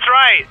on. That's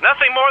right.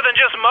 Nothing more than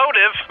just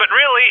motive. But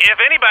really, if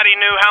anybody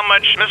knew how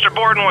much Mr.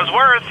 Borden was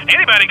worth,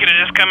 anybody could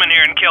have just come in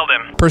here and killed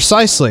him.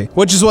 Precisely.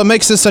 Which is what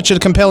makes this such a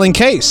compelling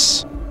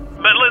case.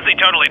 But Lizzie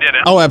totally did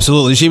it. Oh,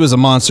 absolutely. She was a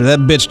monster. That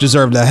bitch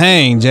deserved to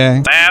hang,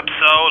 Jay.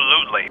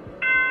 Absolutely.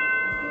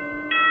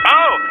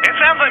 Oh, it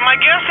sounds like my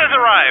guest has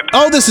arrived.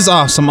 Oh, this is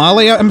awesome,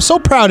 Ollie. I'm so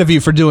proud of you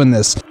for doing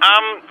this.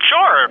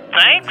 Sure.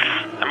 Thanks.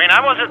 I mean,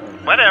 I wasn't...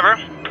 Whatever.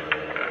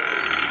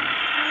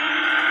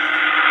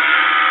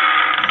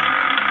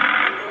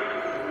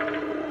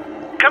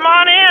 Come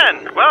on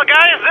in. Well,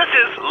 guys, this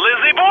is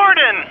Lizzie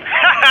Borden.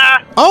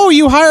 Oh,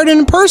 you hired an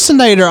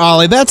impersonator,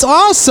 Ollie. That's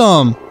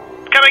awesome.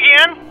 Come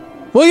again?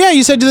 Well, yeah,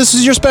 you said this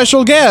is your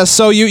special guest,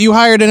 so you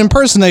hired an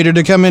impersonator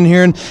to come in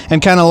here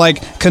and kind of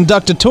like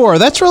conduct a tour.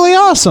 That's really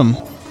awesome.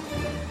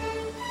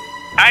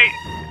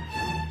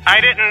 I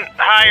didn't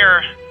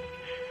hire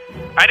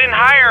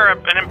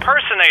an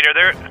impersonator.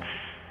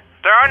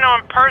 There are no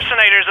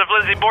impersonators of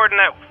Lizzie Borden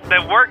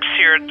that works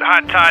here at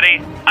Hot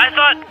Toddy. I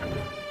thought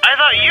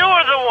you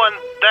were the one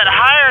that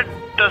hired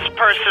this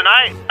person.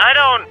 I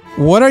don't...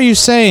 What are you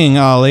saying,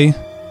 Ollie?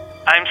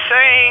 I'm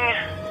saying...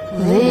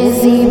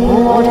 Lizzie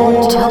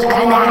Borden took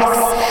an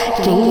axe,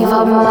 gave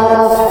her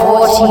mother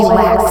 40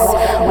 whacks.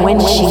 When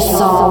she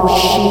saw what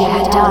she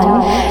had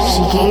done,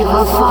 she gave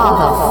her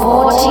father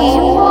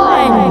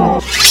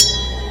 41.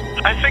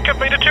 I think I've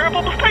made a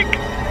terrible mistake.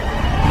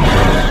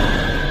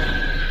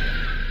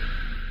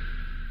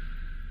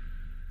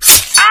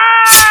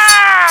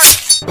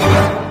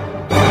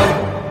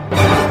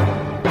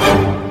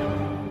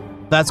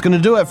 That's going to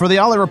do it for the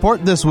Ollie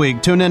Report this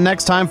week. Tune in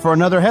next time for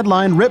another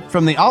headline ripped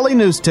from the Ollie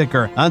News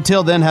Ticker.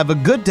 Until then, have a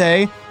good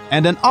day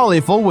and an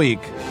Ollie-ful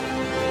week.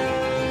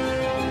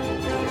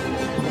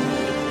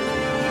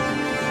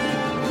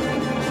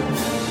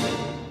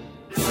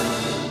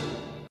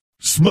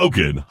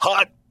 Smokin'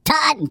 Hot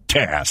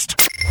Podcast.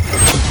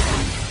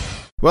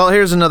 Well,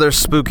 here's another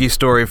spooky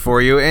story for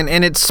you,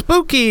 and it's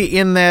spooky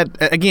in that,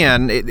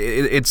 again,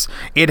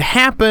 it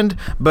happened,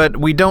 but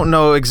we don't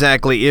know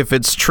exactly if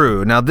it's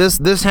true. Now,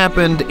 this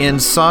happened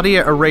in Saudi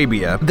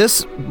Arabia.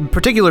 This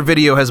particular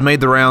video has made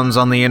the rounds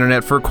on the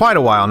internet for quite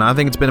a while now. I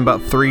think it's been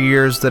about 3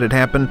 years that it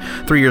happened,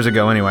 3 years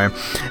ago anyway.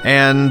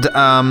 And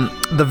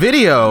the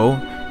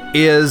video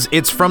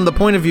it's from the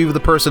point of view of the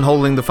person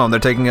holding the phone. They're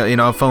taking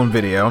a phone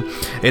video.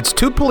 It's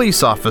two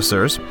police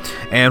officers,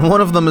 and one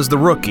of them is the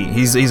rookie.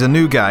 He's a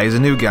new guy.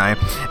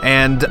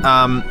 And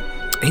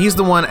he's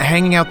the one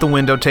hanging out the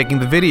window taking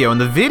the video,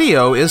 and the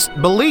video is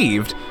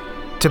believed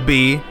to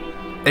be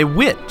a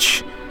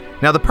witch.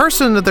 Now, the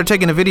person that they're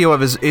taking a video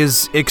of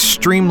is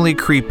extremely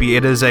creepy.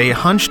 It is a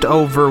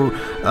hunched-over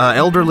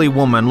elderly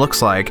woman,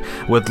 looks like,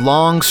 with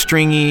long,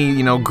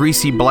 stringy,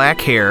 greasy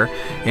black hair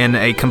in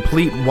a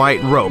complete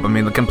white robe. I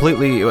mean, the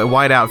completely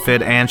white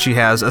outfit, and she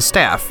has a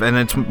staff, and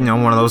it's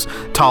one of those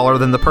taller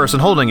than the person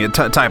holding it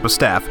type of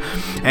staff.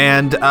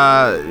 And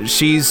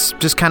she's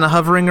just kind of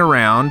hovering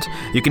around.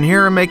 You can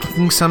hear her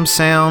making some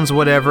sounds,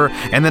 whatever,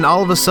 and then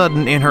all of a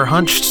sudden, in her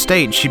hunched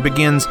state, she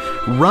begins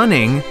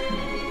running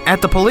at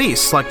the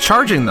police, like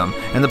charging them,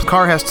 and the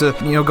car has to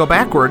go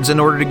backwards in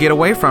order to get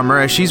away from her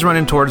as she's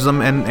running towards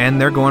them, and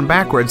they're going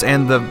backwards.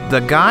 And the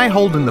guy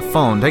holding the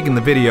phone, taking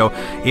the video,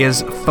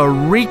 is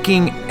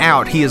freaking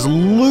out. He is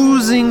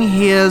losing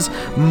his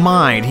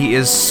mind. He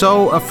is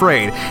so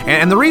afraid,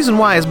 and the reason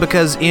why is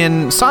because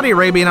in Saudi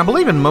Arabia, and I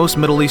believe in most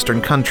Middle Eastern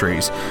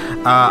countries,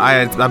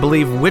 I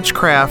believe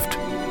witchcraft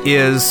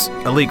is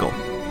illegal.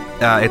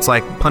 It's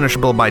like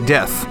punishable by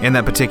death in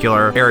that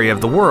particular area of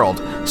the world.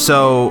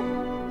 So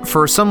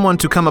for someone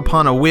to come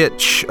upon a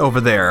witch over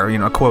there,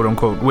 a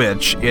quote-unquote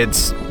witch,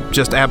 it's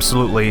just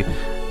absolutely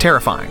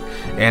terrifying,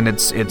 and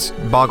it's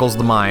boggles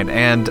the mind.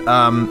 And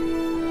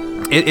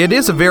it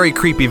is a very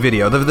creepy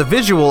video. The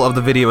visual of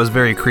the video is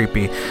very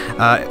creepy.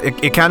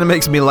 It kind of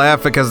makes me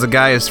laugh because the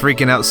guy is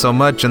freaking out so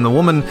much, and the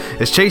woman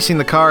is chasing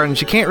the car, and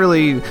she can't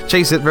really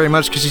chase it very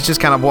much because she's just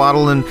kind of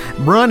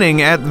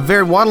waddling at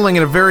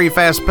a very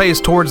fast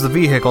pace towards the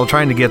vehicle,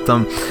 trying to get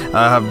them,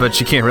 but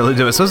she can't really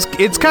do it. So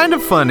it's kind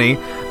of funny,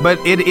 but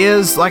it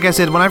is, like I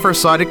said, when I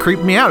first saw it, it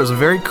creeped me out. It was a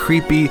very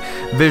creepy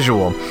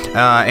visual,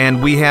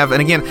 and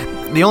again,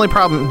 the only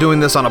problem doing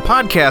this on a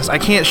podcast, I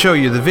can't show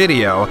you the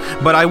video,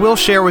 but I will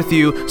share with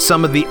you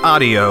some of the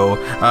audio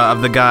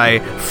of the guy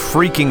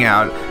freaking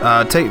out.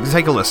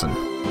 Take a listen.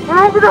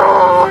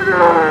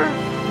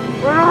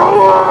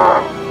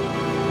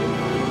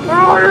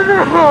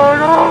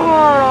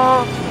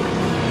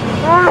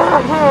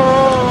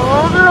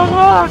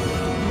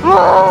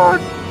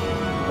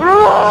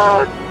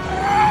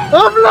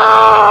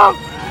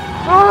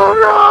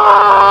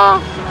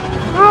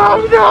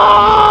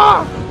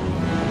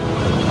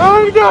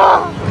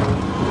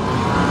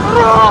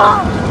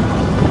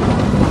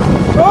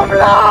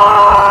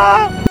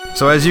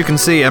 So as you can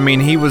see, I mean,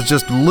 he was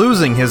just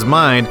losing his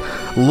mind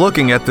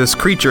looking at this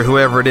creature,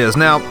 whoever it is.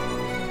 Now,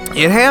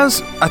 it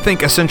has, I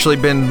think, essentially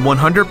been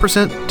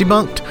 100%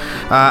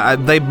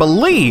 debunked. They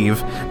believe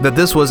that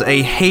this was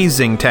a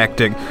hazing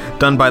tactic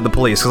done by the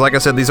police. Because like I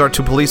said, these are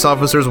two police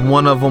officers.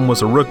 One of them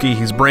was a rookie.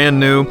 He's brand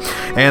new.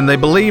 And they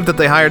believe that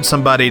they hired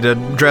somebody to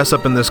dress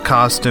up in this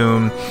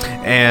costume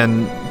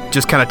and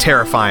just kind of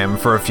terrify him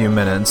for a few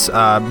minutes.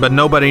 But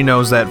nobody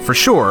knows that for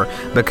sure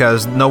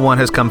because no one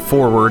has come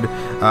forward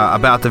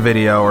about the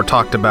video or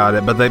talked about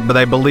it. But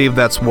they believe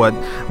that's what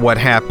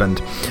happened.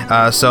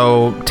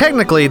 So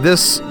technically,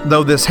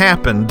 though this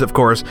happened, of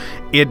course,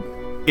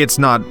 it's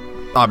not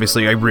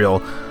obviously a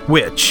real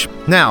witch.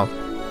 Now,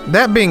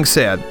 that being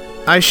said,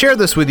 I share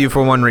this with you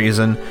for one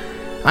reason.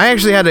 I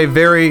actually had a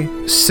very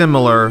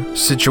similar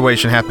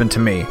situation happen to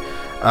me.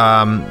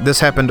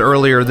 This happened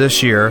earlier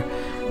this year.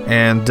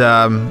 And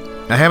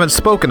I haven't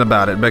spoken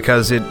about it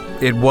because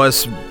it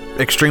was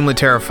extremely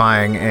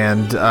terrifying,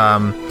 and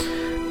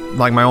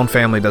like my own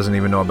family doesn't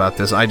even know about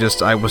this. I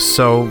was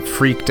so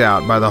freaked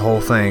out by the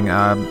whole thing.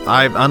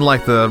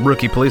 Unlike the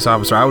rookie police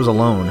officer, I was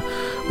alone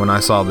when I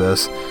saw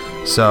this.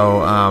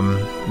 So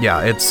yeah,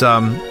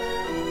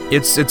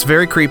 it's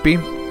very creepy.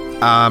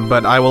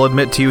 But I will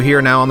admit to you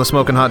here now on the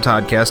Smokin' Hot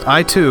Toddcast,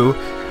 I too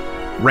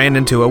ran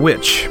into a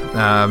witch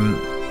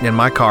in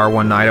my car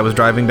one night. I was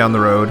driving down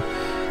the road,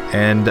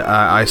 and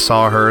I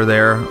saw her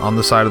there on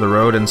the side of the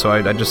road, and so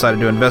I decided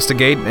to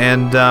investigate,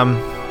 and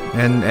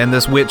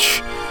this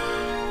witch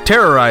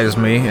terrorized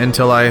me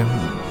until I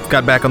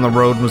got back on the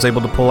road and was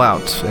able to pull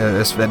out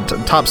at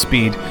top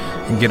speed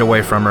and get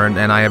away from her, and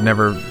I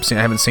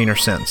haven't seen her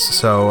since.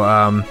 So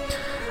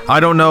I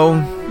don't know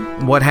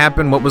what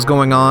happened, what was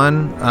going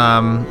on.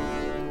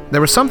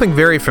 There was something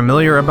very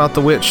familiar about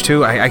the witch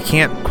too. I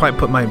can't quite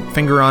put my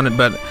finger on it,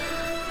 but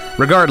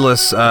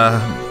regardless,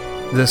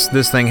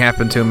 this thing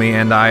happened to me,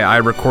 and I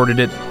recorded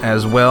it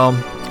as well.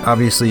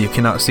 Obviously, you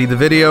cannot see the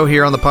video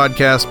here on the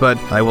podcast, but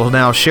I will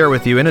now share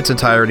with you in its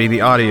entirety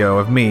the audio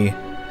of me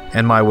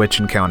and my witch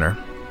encounter.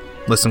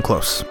 Listen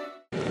close.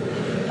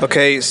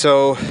 Okay,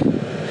 so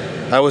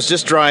I was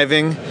just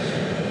driving,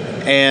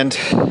 and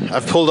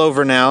I've pulled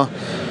over now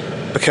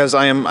because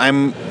I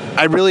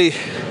really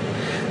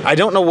I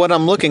don't know what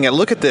I'm looking at.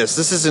 Look at this.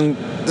 This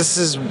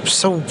is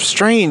so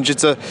strange.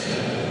 It's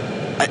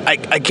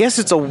I guess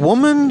it's a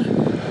woman.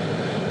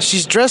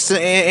 She's dressed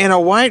in a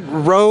white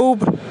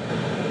robe.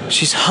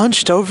 She's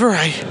hunched over.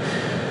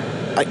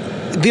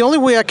 The only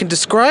way I can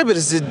describe it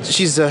is that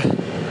she's a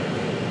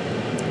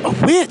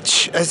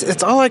witch.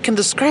 It's all I can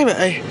describe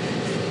it.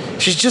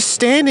 She's just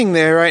standing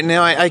there right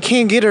now. I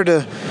can't get her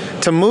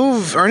to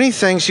move or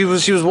anything. She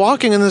was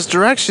walking in this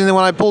direction, and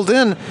when I pulled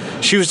in,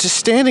 she was just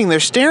standing there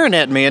staring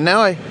at me. And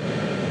now I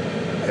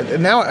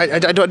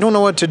don't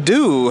know what to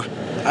do.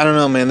 I don't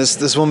know, man.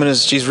 This woman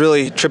she's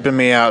really tripping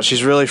me out.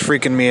 She's really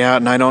freaking me out,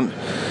 and I don't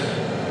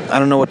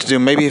know what to do.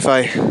 Maybe if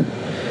I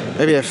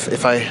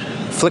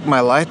flick my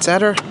lights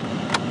at her,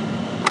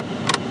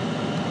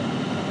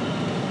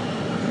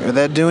 would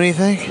that do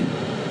anything?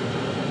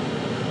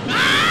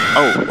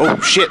 Oh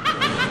shit!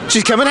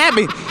 She's coming at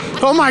me!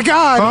 Oh my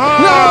God!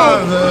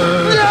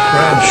 The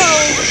French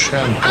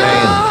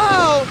champagne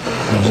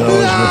has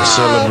always been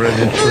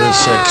celebrated for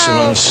its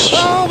excellence.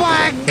 Oh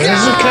my God! It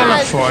is a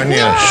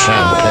California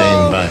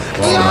champagne by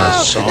Paul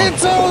Masson,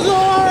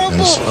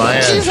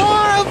 inspired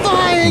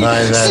by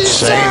that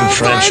same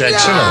French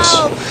excellence.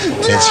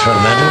 It's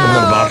fermented in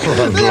the bottle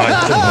and like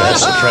the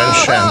best French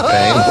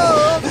champagne.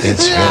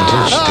 It's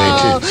vintage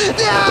dated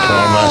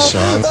Paul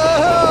Masson.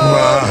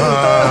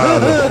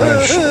 The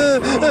French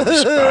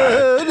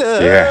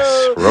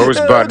Yes,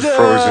 rosebud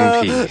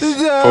frozen peas,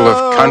 full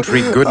of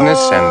country goodness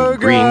and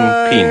green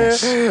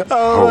penis.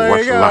 Oh,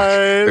 what luck.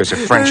 There's a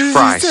French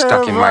fry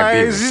stuck in my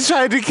beard. She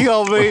tried to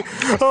kill me.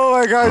 Oh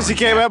my God, she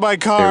came at my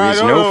car. There is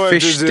I don't know no what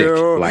fish to stick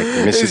do. like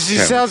Mrs. She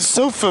Tell. sounds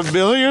so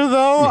familiar,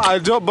 though. I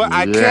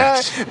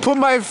can't put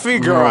my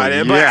finger on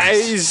it. But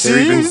yes. They're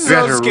even she's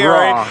better so scary.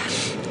 raw.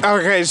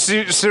 Okay,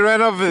 she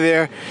ran over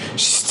there.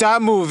 She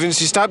stopped moving.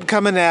 She stopped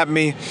coming at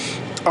me.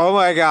 Oh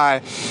my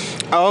God.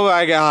 Oh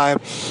my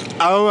God.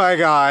 Oh my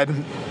God.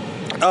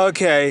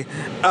 Okay.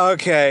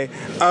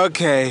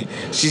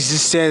 She's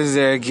just standing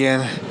there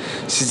again.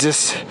 She's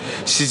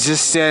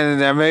just standing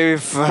there. Maybe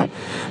if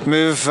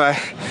I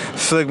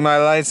flick my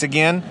lights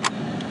again.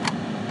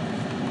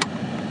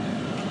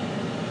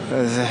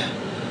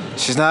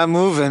 She's not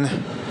moving.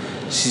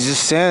 She's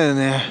just standing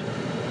there.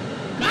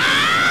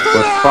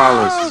 What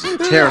follows is a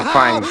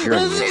terrifying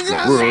journey into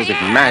a world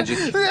of magic,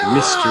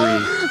 mystery.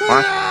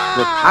 What?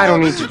 Look, I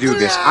don't need to do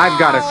this. I've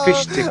got a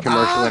fish stick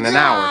commercial in an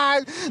hour. Oh,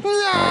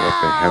 what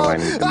the hell, I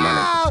need the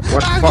money.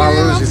 What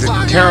follows is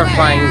a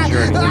terrifying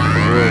journey into the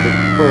world of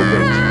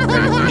probate,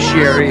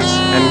 beneficiaries,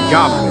 and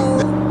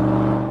goblins.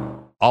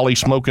 Ollie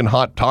Smoking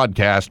Hot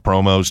Toddcast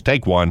promos,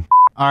 take one.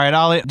 All right,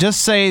 Ollie,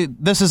 just say,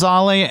 this is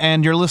Ollie,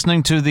 and you're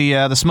listening to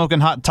the Smoking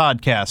Hot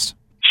Toddcast.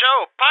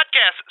 Show,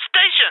 podcast,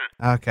 station.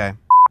 Okay.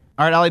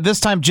 All right, Ollie, this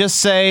time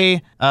just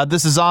say,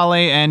 this is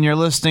Ollie, and you're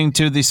listening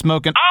to the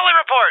Smoking... Ollie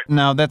Report.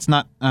 No, that's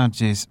not... Oh,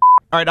 jeez.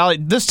 All right, Ollie,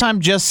 this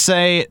time just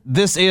say,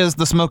 this is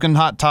the Smoking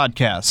Hot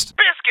Toddcast.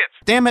 Biscuits.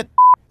 Damn it.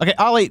 Okay,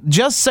 Ollie,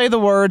 just say the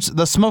words,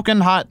 the Smoking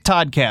Hot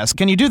Toddcast.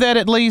 Can you do that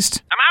at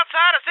least? I'm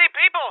outside. I see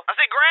people. I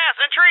see grass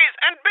and trees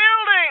and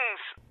buildings.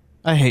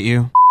 I hate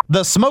you.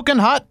 The Smoking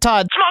Hot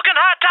Todd... Smoking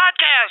Hot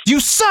Toddcast.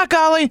 You suck,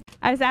 Ollie!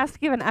 I was asked to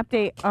give an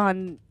update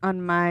on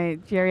my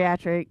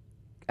geriatric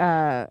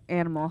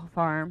animal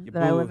farm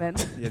that I live in.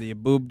 Yeah, your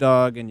boob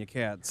dog and your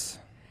cats.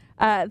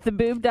 The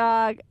boob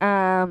dog,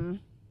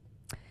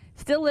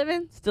 still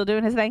living, still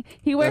doing his thing.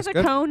 He wears a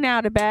cone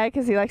now to bed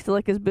because he likes to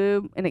lick his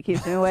boob and it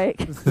keeps him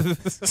awake.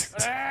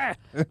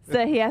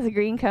 So he has a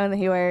green cone that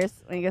he wears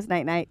when he goes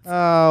night-night.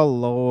 Oh,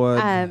 Lord.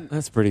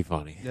 That's pretty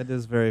funny. That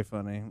is very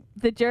funny.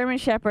 The German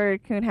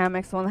Shepherd coon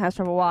hammock's the one that has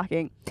trouble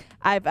walking.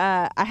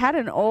 I had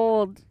an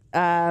old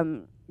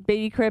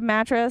baby crib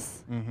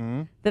mattress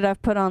that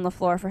I've put on the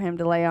floor for him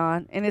to lay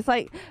on, and it's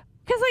like,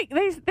 because like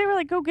they were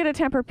like, go get a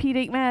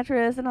Tempur-Pedic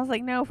mattress, and I was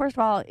like, no, first of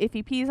all, if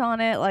he pees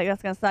on it, like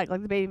that's gonna suck.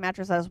 Like the baby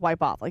mattress has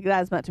wipe off, like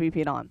that is meant to be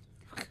peed on.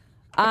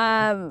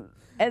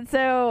 And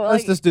so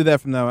let's just do that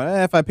from now on.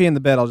 If I pee in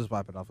the bed, I'll just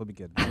wipe it off. We'll be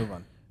good. Move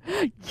on.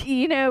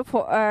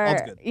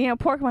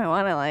 Pork might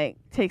want to like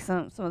take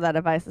some of that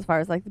advice as far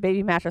as like the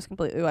baby mattress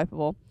completely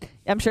wipeable.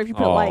 I'm sure if you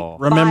put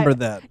remember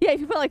that. Yeah, if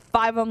you put like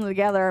 5 of them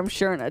together, I'm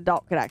sure an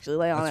adult could actually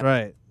lay on That's it.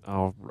 That's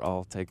right.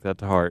 I'll take that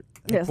to heart.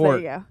 Yes, there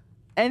you go.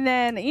 And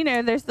then,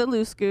 there's the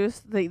loose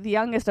goose, the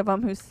youngest of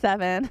them, who's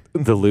 7.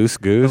 The loose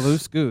goose? The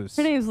loose goose.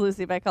 Her name's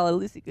Lucy, but I call her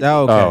Lucy Goose.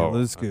 Oh, okay.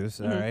 Loose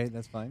goose. All right,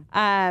 that's fine.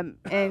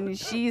 And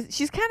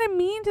she's kind of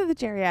mean to the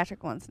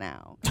geriatric ones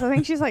now. So I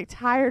think she's like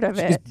tired of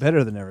it. She's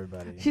better than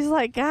everybody. She's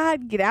like,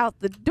 God, get out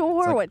the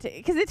door. Like,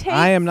 because it takes...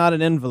 I am not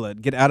an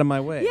invalid. Get out of my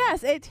way.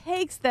 Yes, it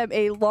takes them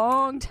a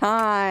long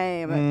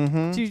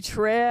time to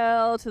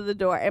trail to the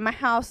door. And my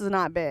house is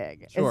not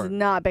big. Sure. It's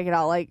not big at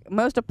all. Like,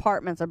 most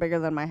apartments are bigger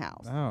than my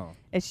house. Oh.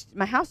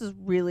 My house is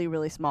really,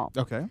 really small.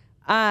 Okay.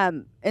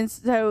 And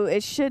so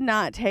it should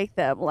not take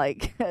them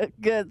like a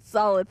good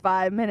solid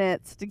 5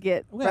 minutes to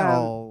get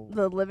from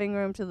the living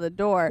room to the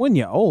door. When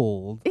you're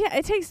old. Yeah,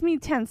 it takes me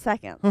 10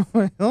 seconds.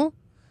 Well,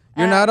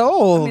 you're not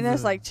old. I mean,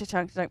 there's like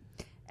chunk.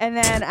 And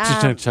then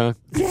Chung.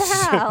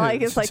 yeah,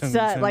 like it's like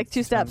Chung, like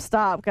chung, 2 step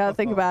stop. Gotta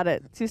think about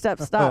it. 2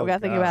 step stop. Gotta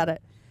think about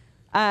it.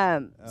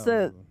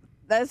 So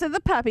those are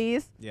the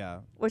puppies. Yeah.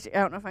 Which I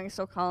don't know if I can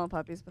still call them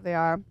puppies, but they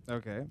are.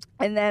 Okay.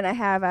 And then I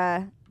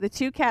have the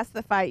 2 cats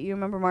that fight. You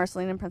remember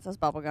Marceline and Princess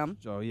Bubblegum?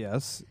 Oh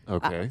yes.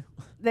 Okay.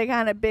 They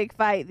got in a big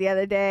fight the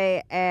other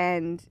day,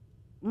 and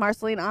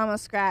Marceline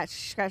almost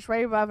scratched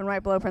right above and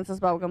right below Princess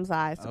Bubblegum's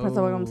eye. So Princess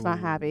Bubblegum's not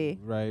happy.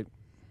 Right.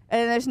 And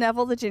then there's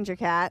Neville the ginger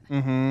cat.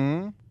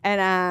 Mm-hmm.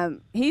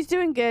 And he's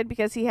doing good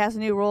because he has a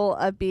new role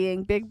of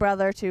being big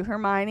brother to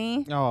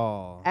Hermione.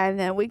 Oh. And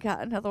then we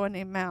got another one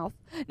named Mouth.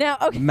 Now,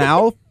 okay.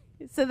 Mouth?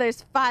 So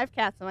there's 5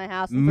 cats in my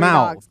house and 3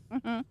 Mouth. dogs.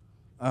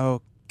 Mm-hmm.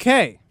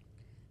 Okay.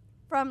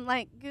 From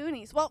like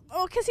Goonies. Well,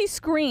 because he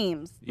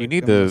screams. You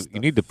need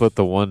to put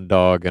the one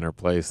dog in her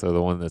place, so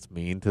the one that's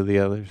mean to the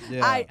others.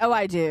 Yeah.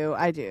 I do.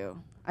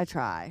 I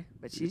try,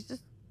 but she's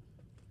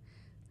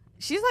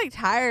like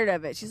tired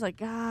of it. She's like,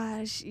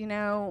 gosh,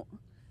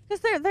 because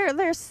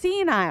they're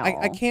senile.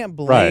 I can't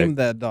blame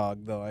that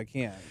dog though. I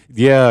can't.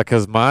 Yeah,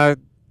 because my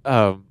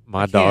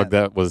dog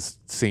that was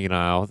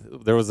senile.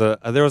 There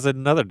was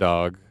another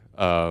dog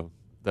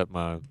that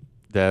my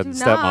dad and stepmom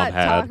Do not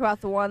had. talk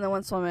about the one that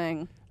went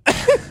swimming.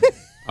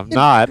 I'm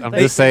not. I'm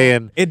just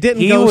saying it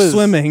didn't go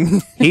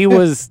swimming. He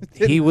was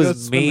go mean.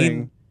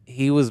 swimming.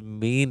 He was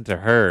mean to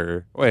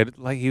her. Wait,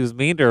 like he was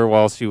mean to her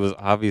while she was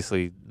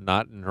obviously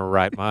not in her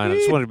right mind. I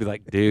just wanted to be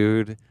like,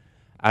 dude,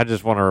 I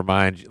just want to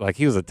remind you. Like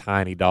he was a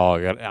tiny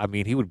dog. I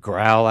mean, he would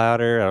growl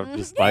at her. I'm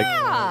just like,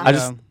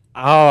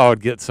 I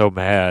would get so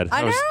mad.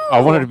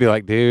 I wanted to be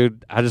like,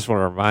 dude, I just want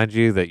to remind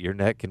you that your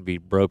neck can be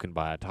broken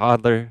by a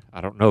toddler.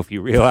 I don't know if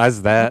you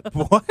realize that.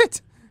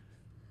 What?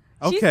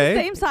 She's the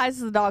same size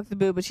as the dog, the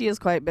Boo, but she is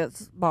quite a bit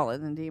smaller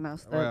than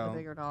Demos, the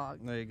bigger dog.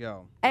 There you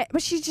go.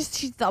 But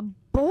she's a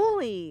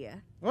bully.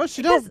 Well,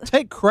 she don't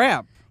take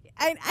crap.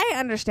 I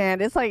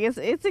understand. It's like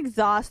it's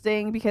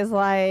exhausting because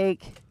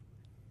like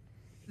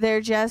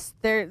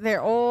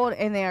they're old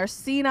and they are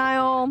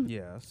senile.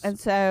 Yes. And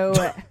so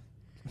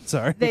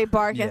sorry. They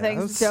bark at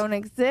things that don't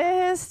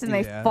exist and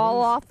they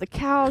fall off the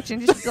couch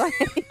and just like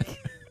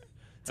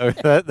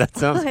that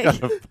sounds like,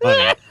 kind of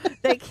funny.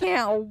 They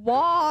can't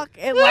walk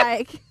and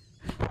like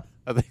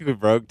I think we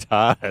broke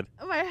Todd.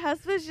 my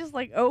husband's just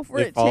like over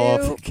They it fall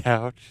too. off the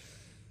couch.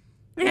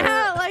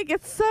 Yeah, like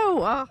it's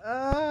so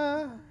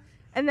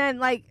and then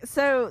like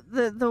so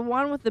the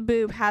one with the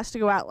boob has to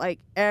go out like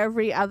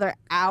every other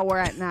hour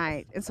at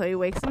night, and so he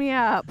wakes me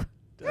up.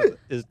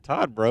 Is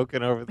Todd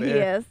broken over there? He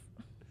is.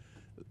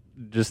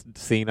 Just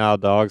senile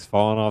dogs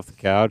falling off the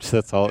couch.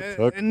 That's all it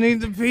took. I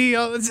need to pee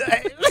all the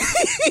time.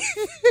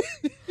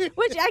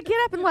 Which I get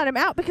up and let him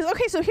out because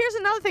so here's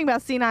another thing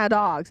about senile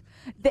dogs.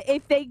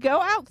 If they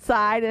go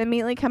outside and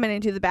immediately come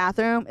into the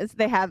bathroom,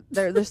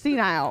 they're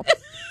senile.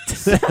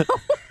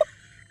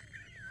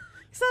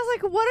 So I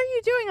was like, what are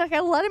you doing? Like, I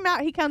let him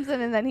out. He comes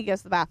in, and then he goes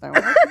to the bathroom.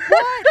 I'm like,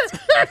 what?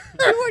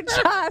 You were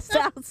just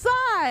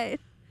outside.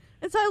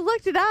 And so I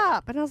looked it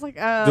up, and I was like,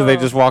 oh. Do they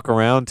just walk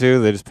around,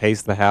 too? They just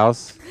pace the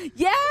house?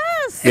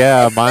 Yes!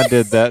 Yeah, mine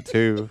did that,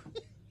 too.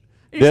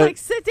 He's like,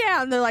 sit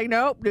down. They're like,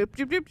 nope. Doop,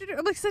 doop, doop, doop.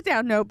 I'm like, sit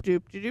down. Nope.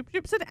 Doop, doop, doop,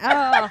 doop. Sit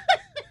down.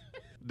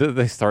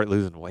 They start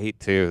losing weight,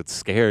 too. It's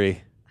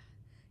scary.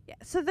 Yeah,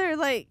 so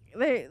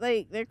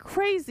they're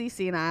crazy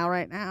senile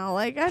right now.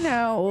 Like, I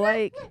know,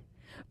 like...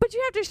 But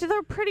you have to.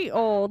 They're pretty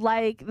old.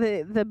 Like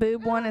the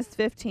boob one is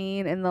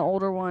 15, and the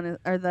older one is,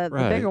 or the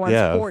bigger one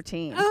is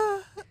 14.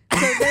 So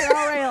they're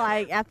already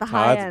like at the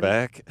high end.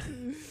 back.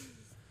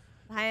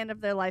 High end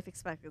of their life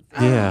expectancy.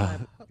 Yeah,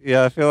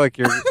 I feel like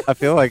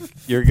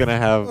you're gonna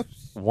have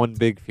one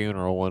big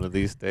funeral one of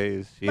these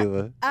days,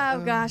 Sheila.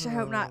 Oh gosh, I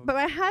hope not. But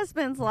my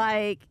husband's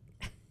like,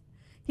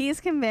 he's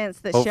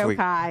convinced that Hopefully.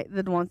 Shokai,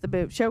 the one with the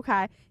boob,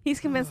 Shokai, he's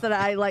convinced that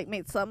I like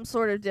made some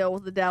sort of deal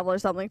with the devil or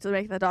something to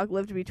make the dog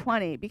live to be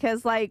 20.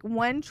 Because like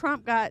when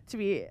Trump got to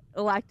be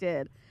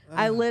elected,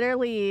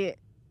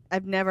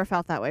 I've never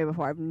felt that way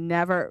before. I've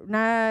never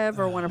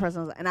won a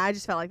presidential, and I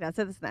just felt like that's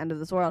it. This is the end of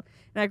this world.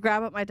 And I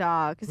grab up my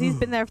dog because he's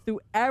been there through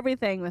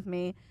everything with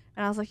me.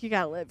 And I was like, you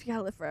gotta live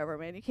forever,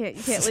 man. You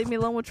can't leave me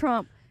alone with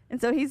Trump.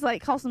 And so he's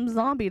like, calls him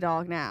zombie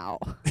dog now.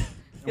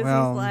 Because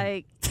he's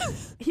like,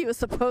 he was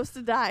supposed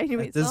to die, and he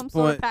made some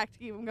sort of pact to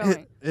keep him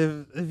going.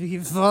 If he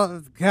falls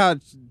off the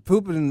couch,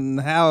 pooping in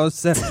the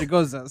house after he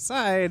goes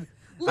outside,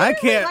 I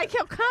can't. Like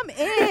he'll come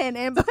in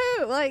and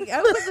poop. Like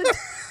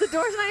the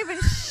door's not even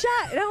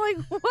shut, and I'm like,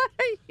 what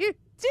are you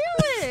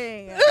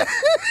doing?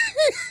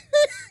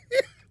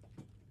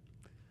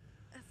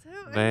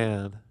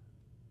 Man.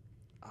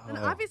 And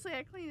obviously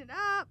I clean it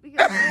up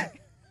because.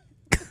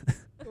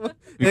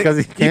 Because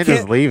you can't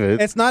just leave it.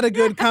 It's not a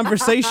good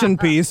conversation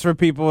piece for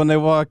people when they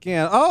walk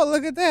in. Oh,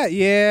 look at that.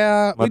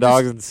 Yeah. My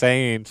dog's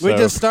insane. We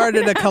just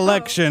started a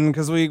collection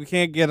because we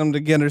can't get him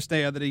to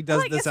understand that he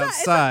does this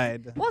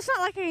outside. It's not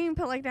like I even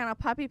put like down a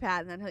puppy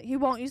pad and then he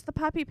won't use the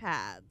puppy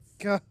pads.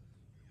 God.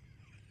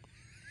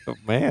 Oh,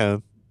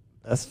 man,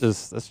 that's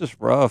just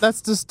rough.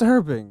 That's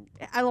disturbing.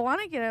 I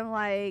want to get him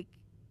like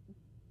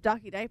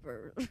doggy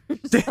diaper.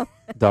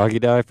 Doggy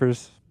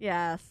diapers?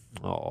 Yes.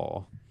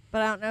 Oh.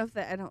 But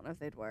I don't know if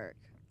they'd work.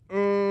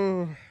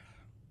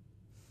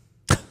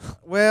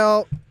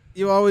 Well,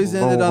 you always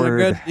ended on a Lord.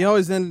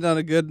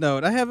 good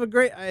note.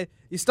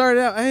 You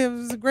started out. It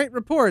was great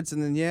reports,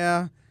 and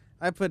then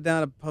I put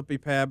down a puppy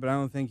pad, but I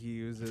don't think you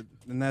use it,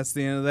 and that's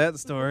the end of that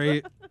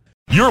story.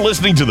 You're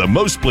listening to the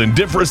most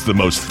splendiferous, the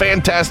most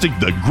fantastic,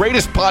 the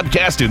greatest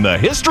podcast in the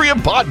history of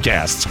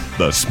podcasts,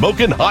 the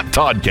Smokin' Hot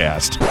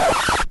Toddcast.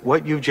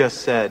 What you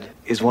just said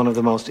is one of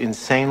the most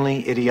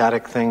insanely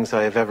idiotic things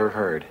I have ever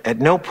heard. At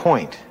no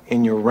point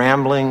in your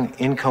rambling,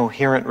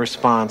 incoherent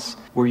response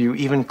were you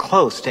even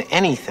close to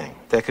anything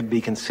that could be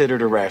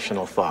considered a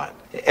rational thought.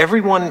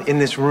 Everyone in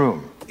this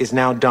room is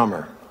now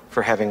dumber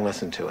for having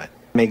listened to it.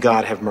 May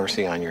God have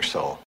mercy on your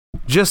soul.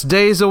 Just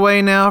days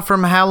away now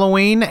from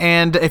Halloween,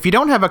 and if you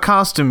don't have a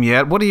costume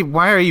yet,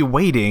 why are you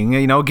waiting?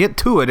 Get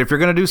to it. If you're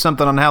going to do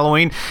something on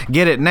Halloween,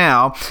 get it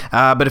now.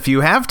 But if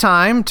you have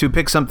time to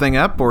pick something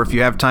up, or if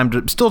you have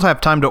still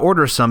have time to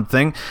order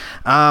something,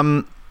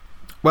 I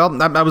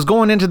was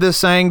going into this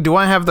saying, do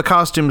I have the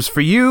costumes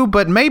for you?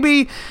 But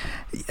maybe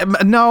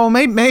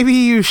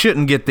you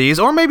shouldn't get these,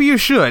 or maybe you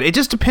should. It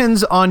just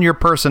depends on your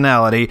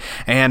personality,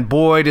 and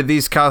boy, did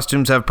these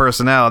costumes have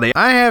personality.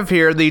 I have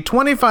here the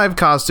 25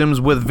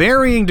 costumes with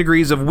varying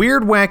degrees of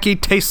weird, wacky,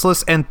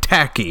 tasteless, and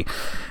tacky.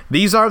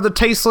 These are the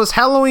tasteless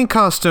Halloween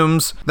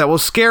costumes that will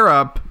scare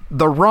up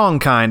the wrong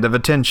kind of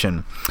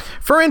attention.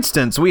 For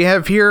instance, we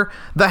have here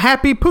the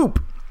Happy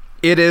Poop.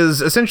 It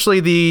is essentially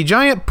the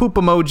giant poop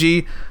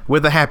emoji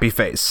with a happy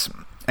face.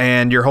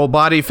 And your whole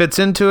body fits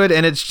into it,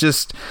 and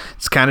it's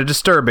kind of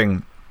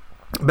disturbing.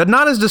 But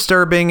not as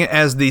disturbing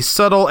as the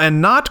subtle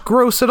and not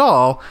gross at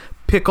all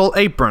pickle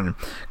apron.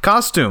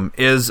 Costume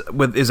is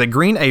a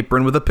green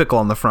apron with a pickle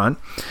on the front.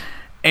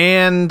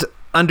 And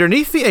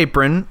underneath the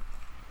apron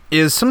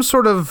is some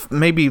sort of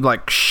maybe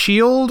like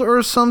shield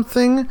or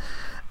something.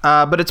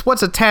 But it's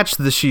what's attached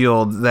to the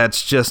shield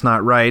that's just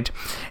not right.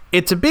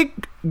 It's a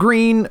big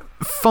green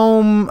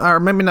foam, or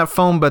maybe not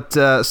foam, but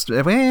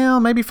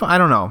maybe foam. I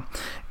don't know.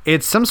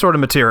 It's some sort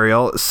of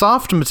material,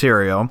 soft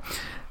material,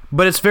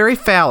 but it's very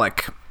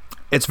phallic.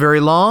 It's very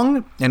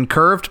long and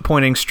curved,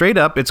 pointing straight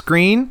up. It's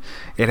green.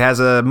 It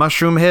has a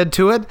mushroom head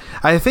to it.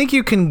 I think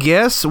you can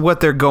guess what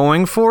they're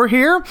going for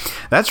here.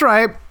 That's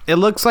right. It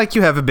looks like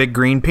you have a big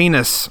green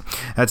penis.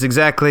 That's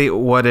exactly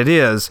what it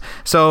is.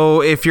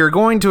 So if you're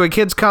going to a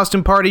kid's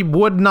costume party,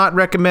 would not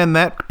recommend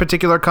that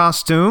particular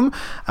costume,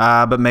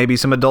 but maybe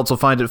some adults will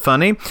find it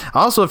funny.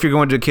 Also, if you're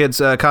going to a kid's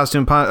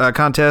costume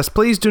contest,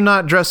 please do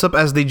not dress up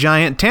as the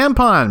giant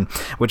tampon,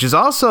 which is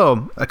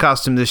also a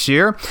costume this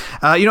year.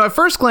 At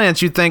first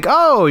glance, you'd think,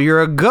 oh,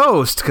 you're a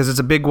ghost, because it's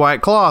a big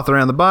white cloth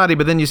around the body,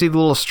 but then you see the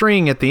little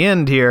string at the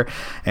end here,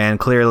 and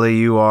clearly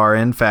you are,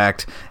 in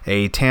fact,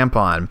 a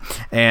tampon.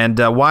 And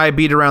why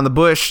beat around the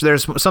bush?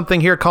 There's something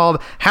here called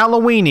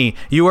Halloweeny.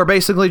 You are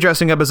basically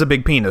dressing up as a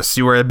big penis.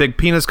 You wear a big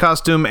penis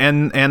costume,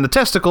 and the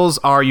testicles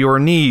are your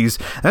knees.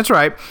 That's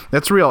right.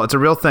 That's real. It's a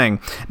real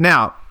thing.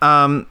 Now,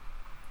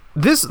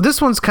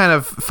 this one's kind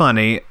of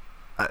funny.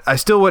 I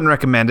still wouldn't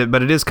recommend it,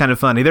 but it is kind of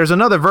funny. There's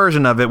another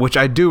version of it, which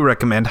I do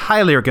recommend,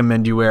 highly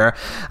recommend you wear,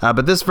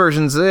 but this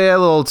version's a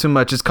little too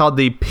much. It's called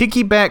the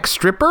Piggyback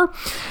Stripper,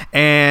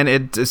 and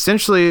it's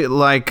essentially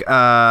like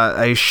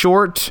a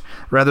short,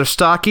 rather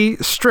stocky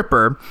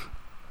stripper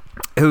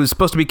who's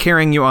supposed to be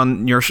carrying you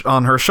on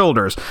her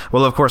shoulders.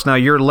 Well, of course, now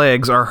your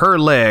legs are her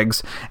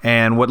legs,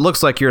 and what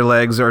looks like your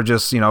legs are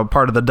just,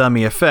 part of the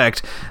dummy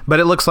effect, but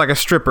it looks like a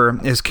stripper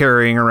is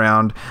carrying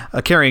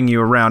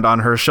you around on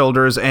her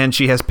shoulders, and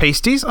she has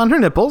pasties on her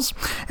nipples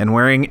and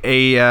wearing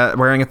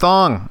a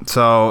thong.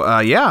 So,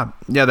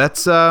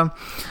 that's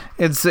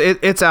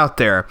It's out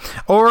there.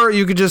 Or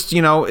you could just,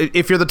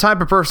 if you're the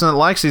type of person that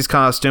likes these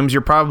costumes,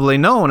 you're probably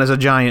known as a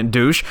giant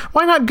douche.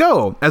 Why not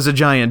go as a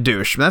giant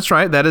douche? That's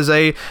right. That is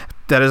a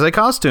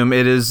costume.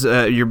 It is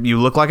you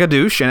look like a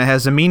douche, and it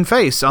has a mean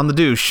face on the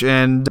douche,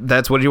 and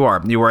that's what you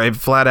are. You are a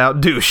flat out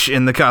douche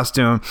in the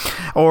costume.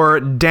 Or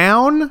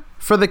Down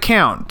for the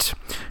Count.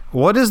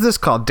 What is this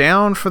called?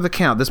 Down for the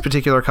Count, this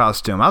particular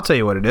costume. I'll tell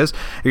you what it is.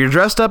 You're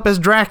dressed up as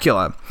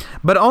Dracula,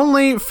 but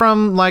only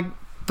from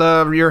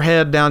your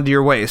head down to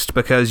your waist,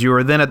 because you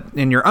are then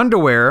in your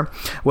underwear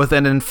with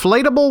an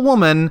inflatable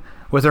woman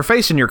with her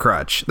face in your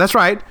crotch. That's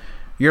right.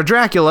 You're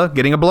Dracula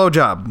getting a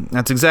blowjob.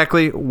 That's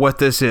exactly what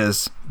this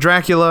is.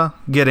 Dracula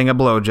getting a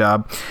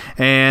blowjob.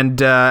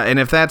 And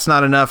if that's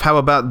not enough, how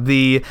about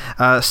the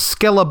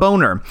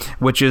Skelebaner,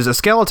 which is a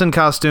skeleton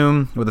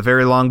costume with a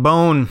very long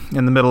bone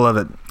in the middle of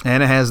it.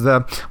 And it has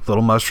the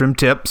little mushroom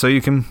tip, so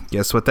you can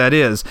guess what that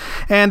is.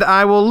 And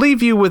I will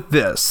leave you with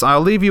this.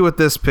 I'll leave you with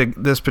this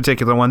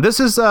particular one. This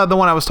is the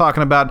one I was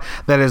talking about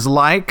that is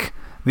like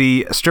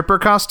the stripper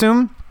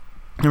costume.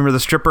 Remember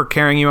the stripper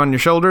carrying you on her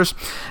shoulders?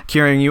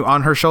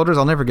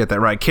 I'll never get that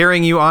right.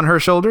 Carrying you on her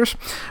shoulders.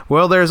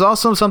 Well, there's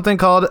also something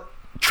called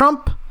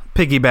Trump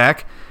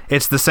Piggyback.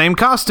 It's the same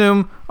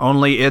costume,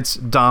 only it's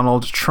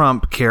Donald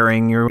Trump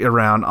carrying you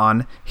around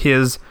on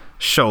his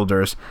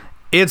shoulders.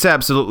 It's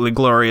absolutely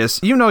glorious.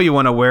 You know you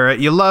want to wear it.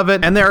 You love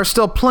it. And there are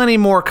still plenty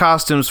more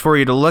costumes for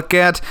you to look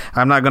at.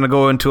 I'm not going to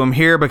go into them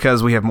here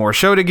because we have more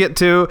show to get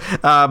to.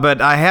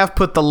 But I have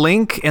put the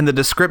link in the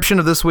description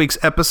of this week's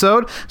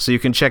episode so you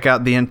can check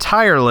out the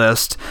entire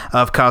list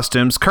of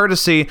costumes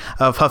courtesy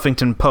of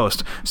Huffington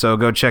Post. So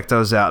go check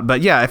those out. But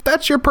yeah, if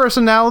that's your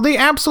personality,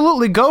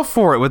 absolutely go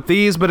for it with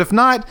these. But if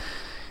not,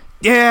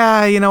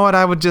 yeah, you know what?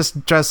 I would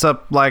just dress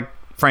up like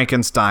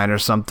Frankenstein or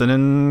something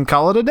and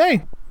call it a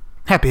day.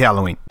 Happy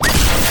Halloween.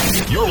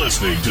 You're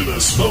listening to the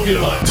Smoking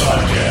Hot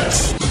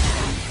Podcast.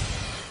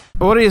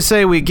 What do you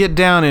say we get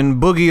down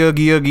and boogie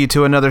oogie oogie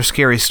to another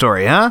scary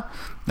story, huh?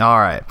 All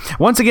right.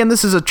 Once again,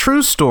 this is a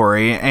true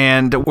story,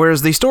 and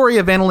whereas the story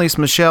of Annalise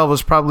Michel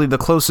was probably the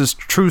closest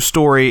true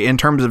story in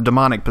terms of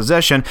demonic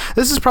possession,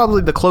 this is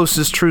probably the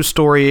closest true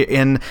story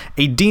in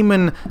a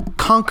demon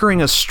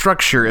conquering a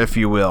structure, if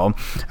you will,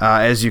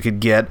 as you could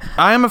get.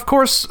 I am, of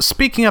course,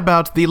 speaking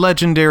about the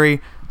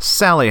legendary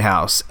Sallie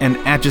House in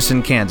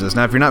Atchison, Kansas.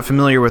 Now, if you're not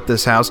familiar with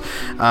this house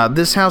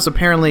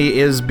apparently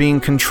is being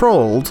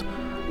controlled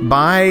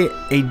by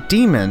a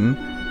demon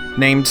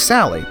named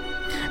Sallie.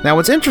 Now,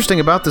 what's interesting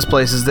about this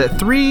place is that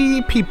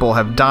 3 people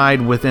have died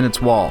within its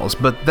walls,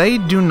 but they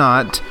do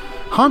not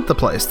haunt the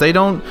place. They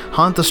don't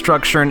haunt the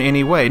structure in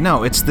any way.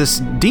 No, it's this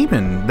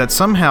demon that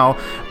somehow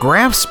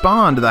grasped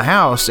onto the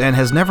house and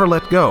has never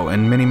let go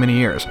in many, many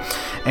years.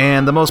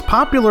 And the most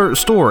popular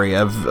story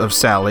of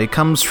Sallie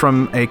comes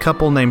from a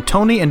couple named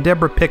Tony and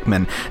Deborah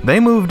Pickman. They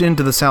moved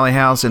into the Sallie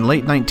house in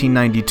late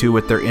 1992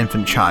 with their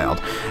infant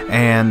child.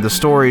 And the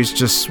stories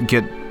just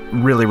get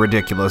really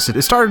ridiculous.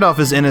 It started off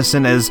as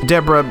innocent as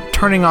Deborah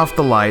turning off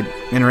the light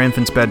in her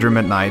infant's bedroom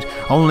at night,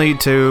 only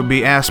to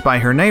be asked by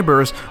her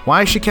neighbors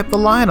why she kept the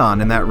light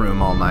on in that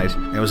room all night.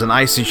 It was an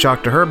icy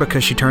shock to her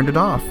because she turned it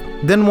off.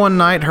 Then one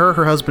night, her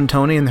husband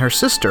Tony, and her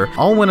sister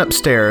all went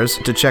upstairs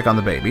to check on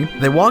the baby.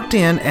 They walked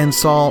in and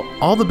saw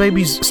all the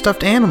baby's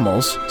stuffed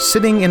animals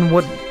sitting in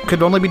what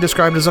could only be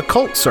described as a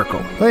cult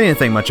circle. They didn't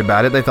think much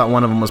about it. They thought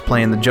one of them was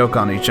playing the joke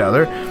on each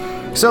other.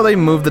 So they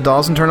moved the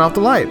dolls and turned off the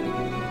light.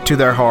 To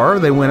their horror,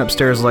 they went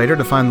upstairs later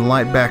to find the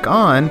light back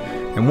on,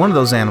 and one of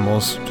those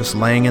animals just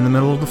laying in the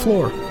middle of the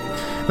floor.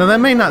 Now,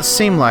 that may not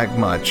seem like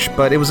much,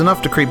 but it was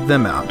enough to creep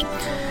them out.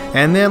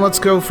 And then let's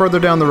go further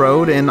down the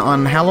road, and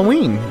on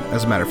Halloween,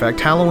 as a matter of fact,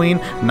 Halloween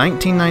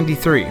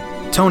 1993,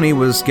 Tony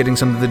was getting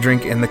something to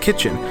drink in the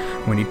kitchen.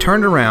 When he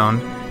turned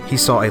around, he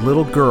saw a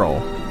little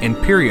girl in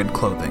period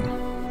clothing,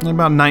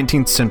 about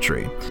 19th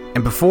century.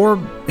 And before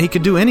he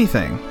could do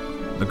anything,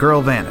 the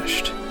girl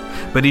vanished.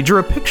 But he drew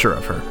a picture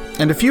of her.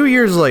 And a few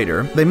years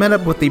later, they met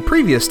up with the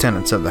previous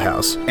tenants of the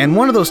house. And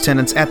one of those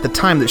tenants at the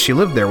time that she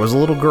lived there was a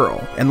little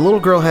girl. And the little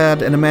girl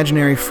had an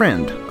imaginary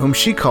friend, whom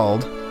she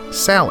called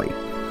Sallie.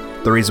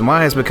 The reason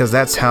why is because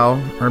that's how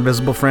her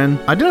invisible friend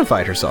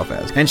identified herself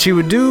as. And she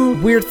would do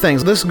weird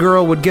things. This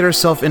girl would get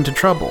herself into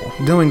trouble,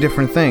 doing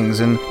different things.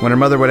 And when her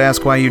mother would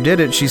ask why you did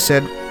it, she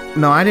said,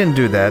 "No, I didn't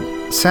do that.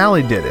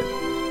 Sallie did it.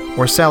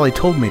 Or Sallie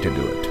told me to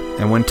do it."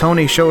 And when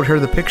Tony showed her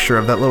the picture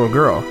of that little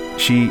girl,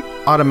 she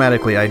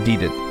automatically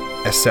ID'd it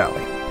as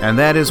Sallie. And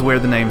that is where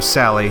the name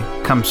Sallie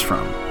comes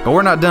from. But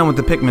we're not done with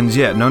the Pickmans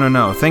yet.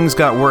 No. Things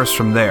got worse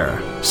from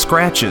there.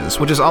 Scratches,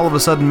 which is all of a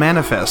sudden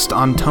manifest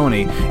on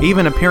Tony,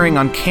 even appearing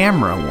on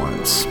camera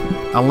once.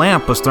 A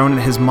lamp was thrown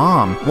at his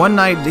mom. One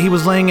night he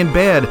was laying in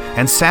bed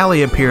and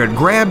Sallie appeared,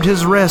 grabbed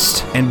his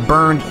wrist, and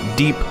burned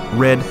deep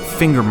red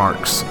finger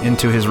marks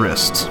into his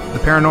wrists. The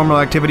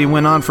paranormal activity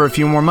went on for a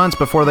few more months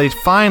before they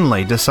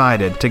finally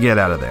decided to get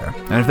out of there.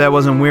 And if that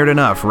wasn't weird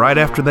enough, right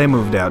after they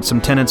moved out,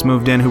 some tenants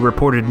moved in who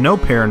reported no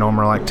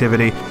paranormal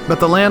activity, but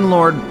the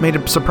landlord made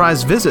a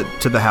surprise visit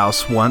to the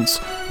house once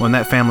when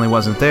that family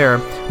wasn't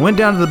there, went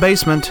down to the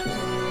basement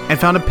and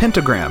found a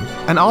pentagram,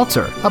 an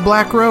altar, a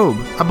black robe,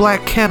 a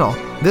black kettle.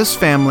 This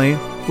family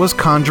was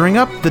conjuring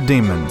up the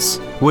demons,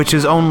 which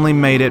has only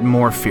made it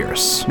more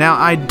fierce. Now,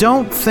 I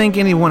don't think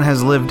anyone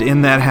has lived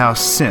in that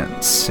house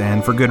since,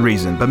 and for good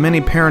reason, but many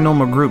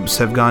paranormal groups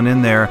have gone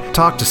in there,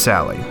 talked to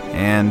Sallie,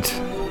 and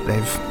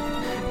they've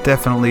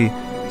definitely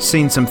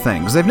seen some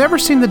things. They've never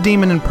seen the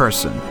demon in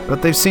person,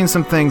 but they've seen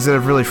some things that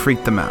have really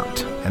freaked them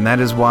out. And that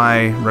is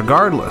why,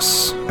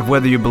 regardless of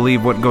whether you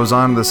believe what goes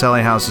on in the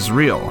Sallie house is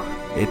real,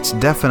 it's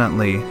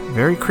definitely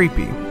very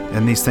creepy,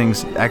 and these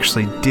things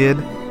actually did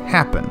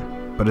happen.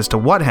 But as to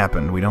what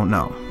happened, we don't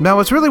know. Now,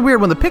 it's really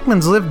weird. When the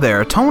Pickmans lived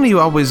there, Tony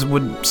always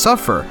would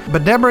suffer,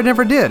 but Deborah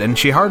never did, and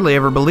she hardly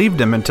ever believed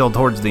him until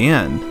towards the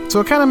end. So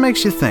it kind of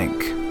makes you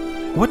think,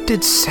 what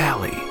did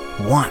Sallie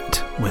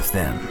want with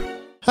them?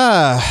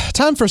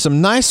 Time for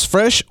some nice,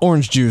 fresh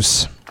orange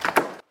juice.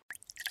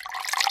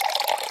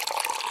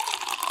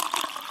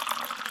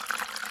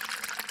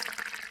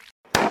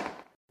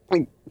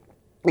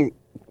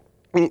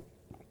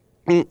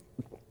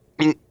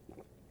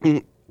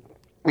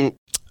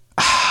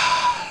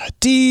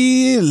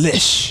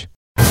 Delish.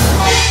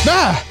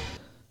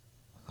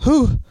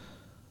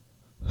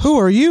 Who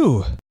are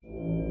you?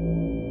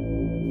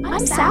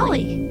 I'm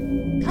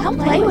Sallie. Come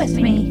play with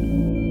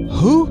me.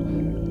 Who?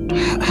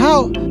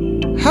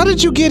 How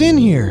did you get in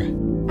here?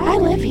 I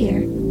live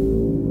here.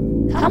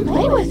 Come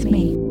play with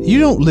me. You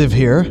don't live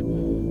here.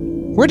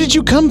 Where did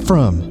you come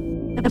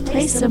from? The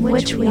place of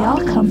which we all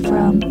come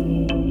from.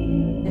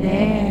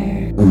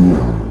 There.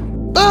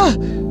 Ah!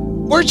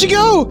 Where'd you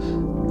go?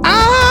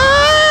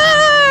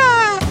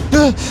 Ah!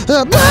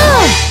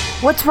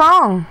 What's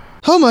wrong?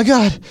 Oh my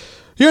God.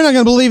 You're not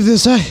gonna believe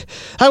this.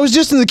 I was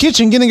just in the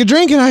kitchen getting a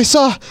drink and I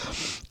saw...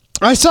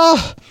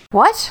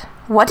 What?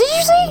 What did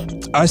you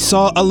see? I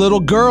saw a little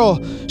girl.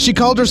 She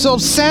called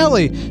herself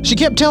Sally. She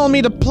kept telling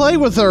me to play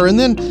with her and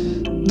then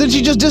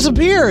she just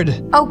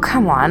disappeared. Oh,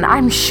 come on.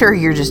 I'm sure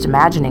you're just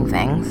imagining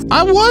things.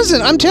 I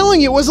wasn't. I'm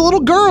telling you, it was a little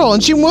girl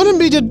and she wanted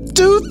me to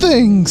do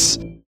things.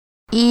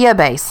 Yeah,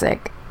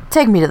 basic.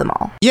 Take me to the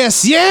mall.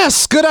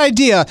 Yes. Good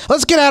idea.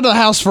 Let's get out of the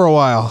house for a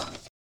while.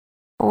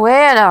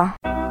 Bueno.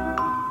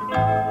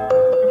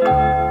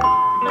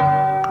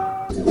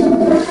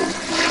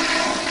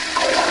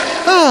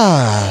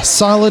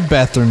 Solid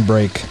bathroom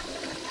break.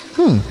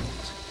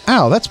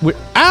 Ow, that's weird.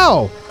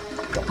 Ow!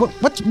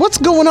 What's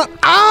going on?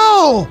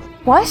 Ow!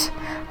 What?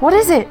 What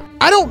is it?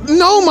 I don't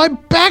know. My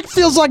back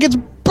feels like it's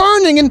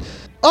burning and...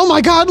 Oh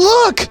my God,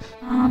 look!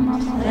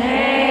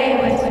 Play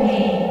with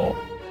me.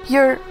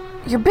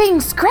 You're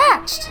being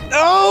scratched.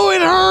 Oh,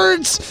 it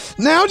hurts!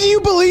 Now do you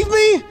believe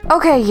me?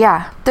 Okay,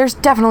 yeah. There's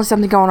definitely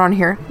something going on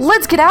here.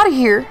 Let's get out of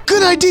here.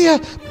 Good idea,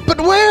 but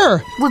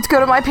where? Let's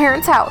go to my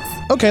parents' house.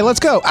 Okay, let's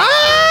go.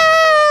 Ah!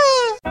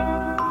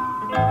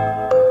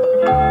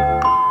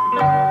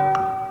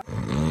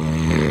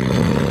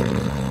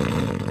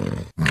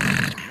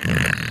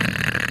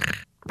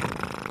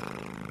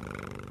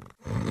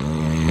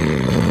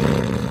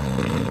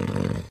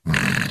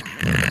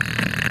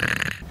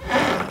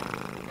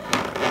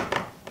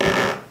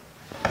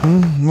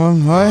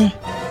 Why?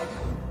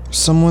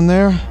 Someone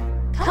there?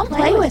 Come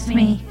play with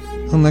me.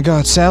 Oh my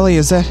God, Sally,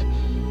 is that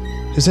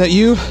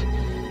you?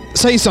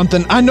 Say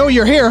something. I know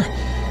you're here.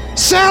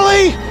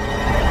 Sally!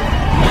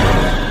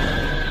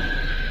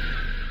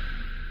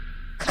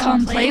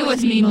 Come play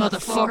with me,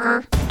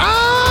 motherfucker.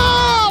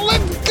 Ah!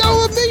 Let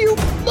go of me, you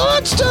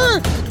monster!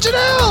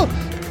 Janelle,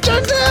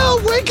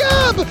 wake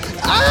up!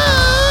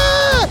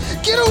 Ah!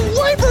 Get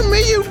away from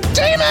me, you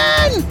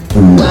demon!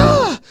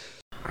 Ah!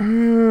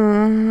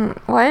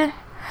 What?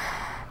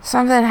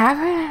 Something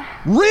happened?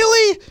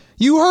 Really?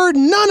 You heard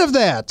none of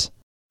that?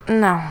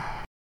 No.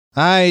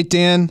 Alright,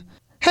 Dan.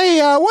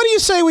 Hey, what do you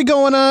say we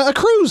go on a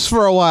cruise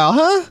for a while,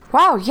 huh?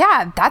 Wow,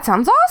 yeah, that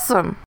sounds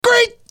awesome.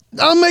 Great!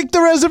 I'll make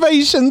the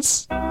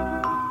reservations.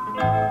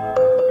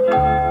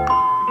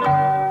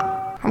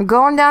 I'm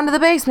going down to the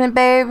basement,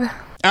 babe.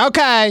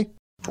 Okay.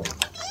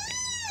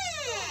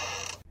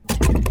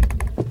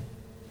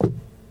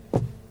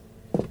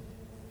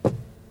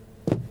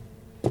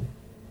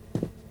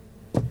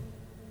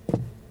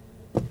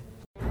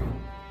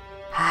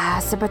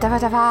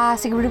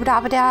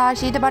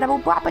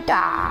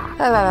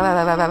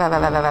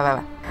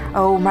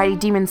 Oh, mighty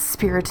demon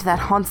spirit that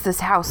haunts this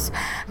house,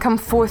 come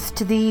forth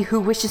to thee who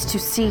wishes to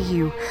see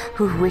you,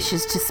 who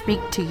wishes to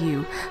speak to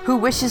you, who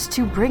wishes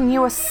to bring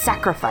you a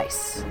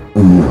sacrifice.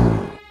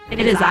 It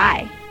is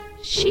I,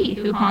 she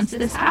who haunts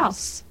this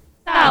house,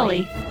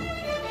 Sally.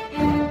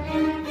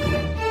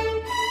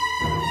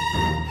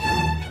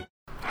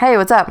 Hey,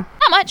 what's up?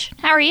 Not much.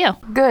 How are you?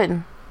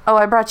 Good. Oh,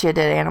 I brought you a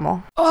dead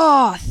animal.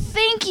 Oh,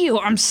 thank you.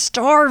 I'm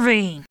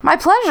starving. My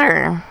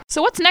pleasure.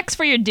 So what's next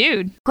for your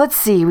dude? Let's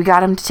see. We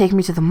got him to take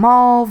me to the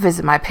mall,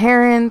 visit my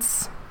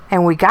parents,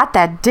 and we got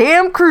that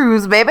damn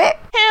cruise, baby.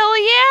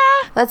 Hell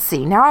yeah. Let's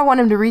see. Now I want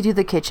him to redo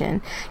the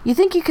kitchen. You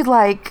think you could,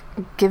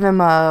 give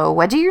him a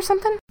wedgie or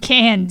something?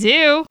 Can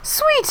do.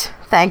 Sweet.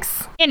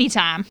 Thanks.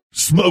 Anytime.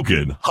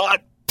 Smoking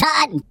Hot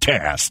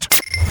Toddcast.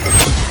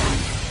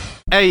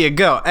 There you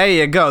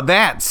go.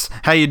 That's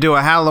how you do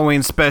a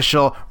Halloween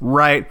special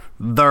right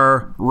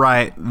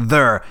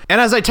there.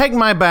 And as I take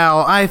my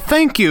bow, I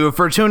thank you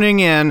for tuning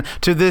in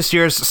to this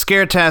year's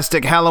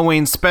Scaretastic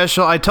Halloween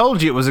special. I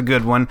told you it was a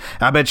good one.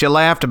 I bet you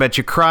laughed, I bet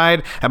you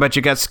cried, I bet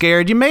you got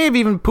scared. You may have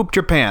even pooped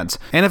your pants.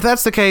 And if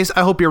that's the case,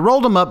 I hope you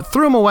rolled them up,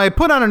 threw them away,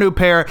 put on a new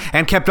pair,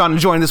 and kept on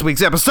enjoying this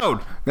week's episode.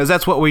 Because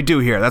that's what we do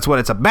here. That's what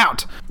it's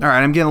about. All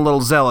right, I'm getting a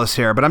little zealous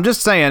here, but I'm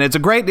just saying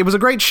it was a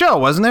great show,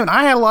 wasn't it?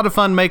 I had a lot of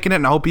fun making it,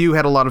 and I hope you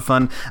had a lot of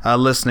fun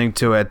listening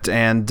to it.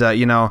 And,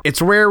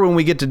 it's rare when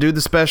we get to do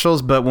the specials,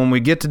 but when we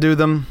get to do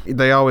them,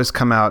 they always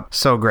come out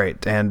so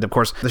great. And, of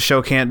course, the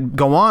show can't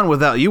go on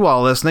without you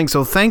all listening,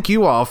 so thank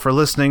you all for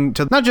listening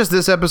to not just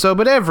this episode,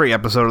 but every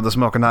episode of the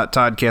Smoking Hot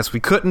Toddcast.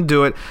 We couldn't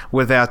do it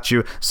without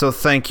you, so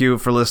thank you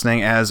for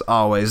listening as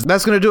always.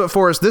 That's going to do it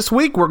for us this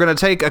week. We're going to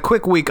take a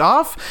quick week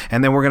off,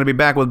 and then we're going to be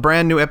back with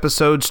brand new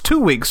episodes 2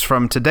 weeks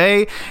from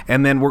today,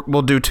 and then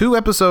we'll do 2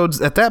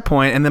 episodes at that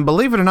point, and then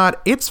believe it or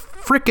not, it's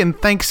frickin'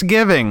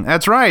 Thanksgiving.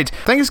 That's right.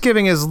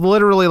 Thanksgiving is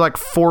literally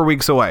 4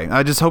 weeks away.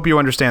 I just hope you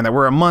understand that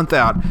we're a month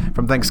out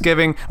from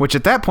Thanksgiving, which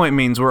at that point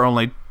means we're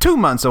only 2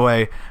 months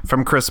away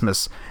from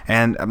Christmas,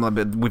 and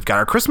we've got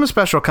our Christmas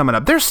special coming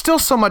up. There's still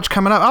so much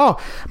coming up.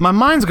 Oh, my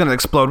mind's going to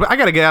explode. I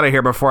got to get out of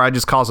here before I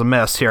just cause a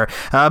mess here.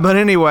 But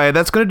anyway,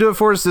 that's going to do it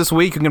for us this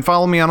week. You can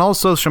follow me on all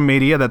social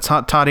media. That's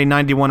Hot Toddy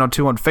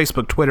 9102 on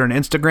Facebook, Twitter, and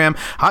Instagram.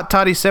 Hot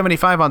Toddy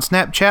 75 on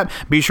Snapchat.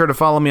 Be sure to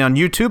follow me on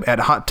YouTube at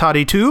Hot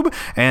Toddy Tube,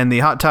 and the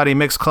Hot Toddy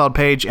Mixcloud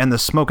page, and the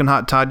Smokin'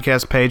 Hot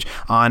Toddcast page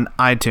on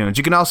iTunes.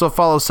 You can also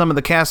follow some of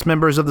the cast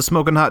members of the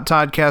Smokin' Hot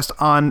Toddcast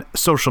on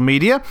social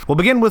media. We'll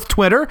begin with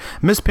Twitter.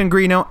 Miss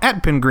Pingrino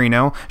at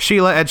Pingrino,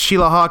 Sheila at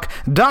Sheila Hawk,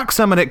 Doc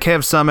Summit at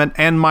Kev Summit,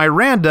 and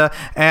Myranda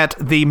at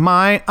the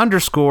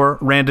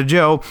my_Randa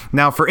Joe.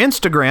 Now for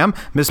Instagram,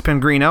 Miss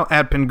Pingrino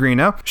at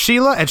Pingrino,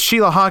 Sheila at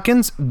Sheila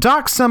Hawkins,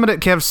 Doc Summit at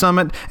Kev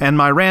Summit, and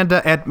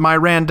Myranda at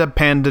Myranda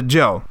Panda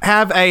Joe.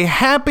 Have a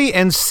happy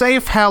and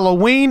safe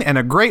Halloween and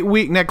a great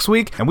week next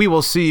week, and we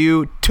will see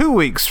you 2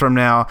 weeks from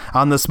now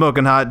on the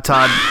Smokin' Hot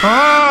Todd.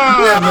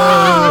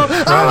 Oh, my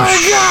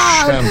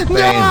God! Champagne.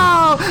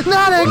 No!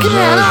 Not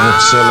again!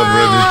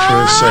 Celebrated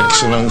for its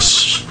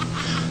excellence.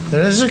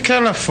 There is a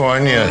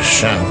California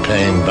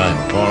champagne by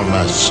Paul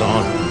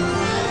Masson,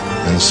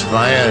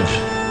 inspired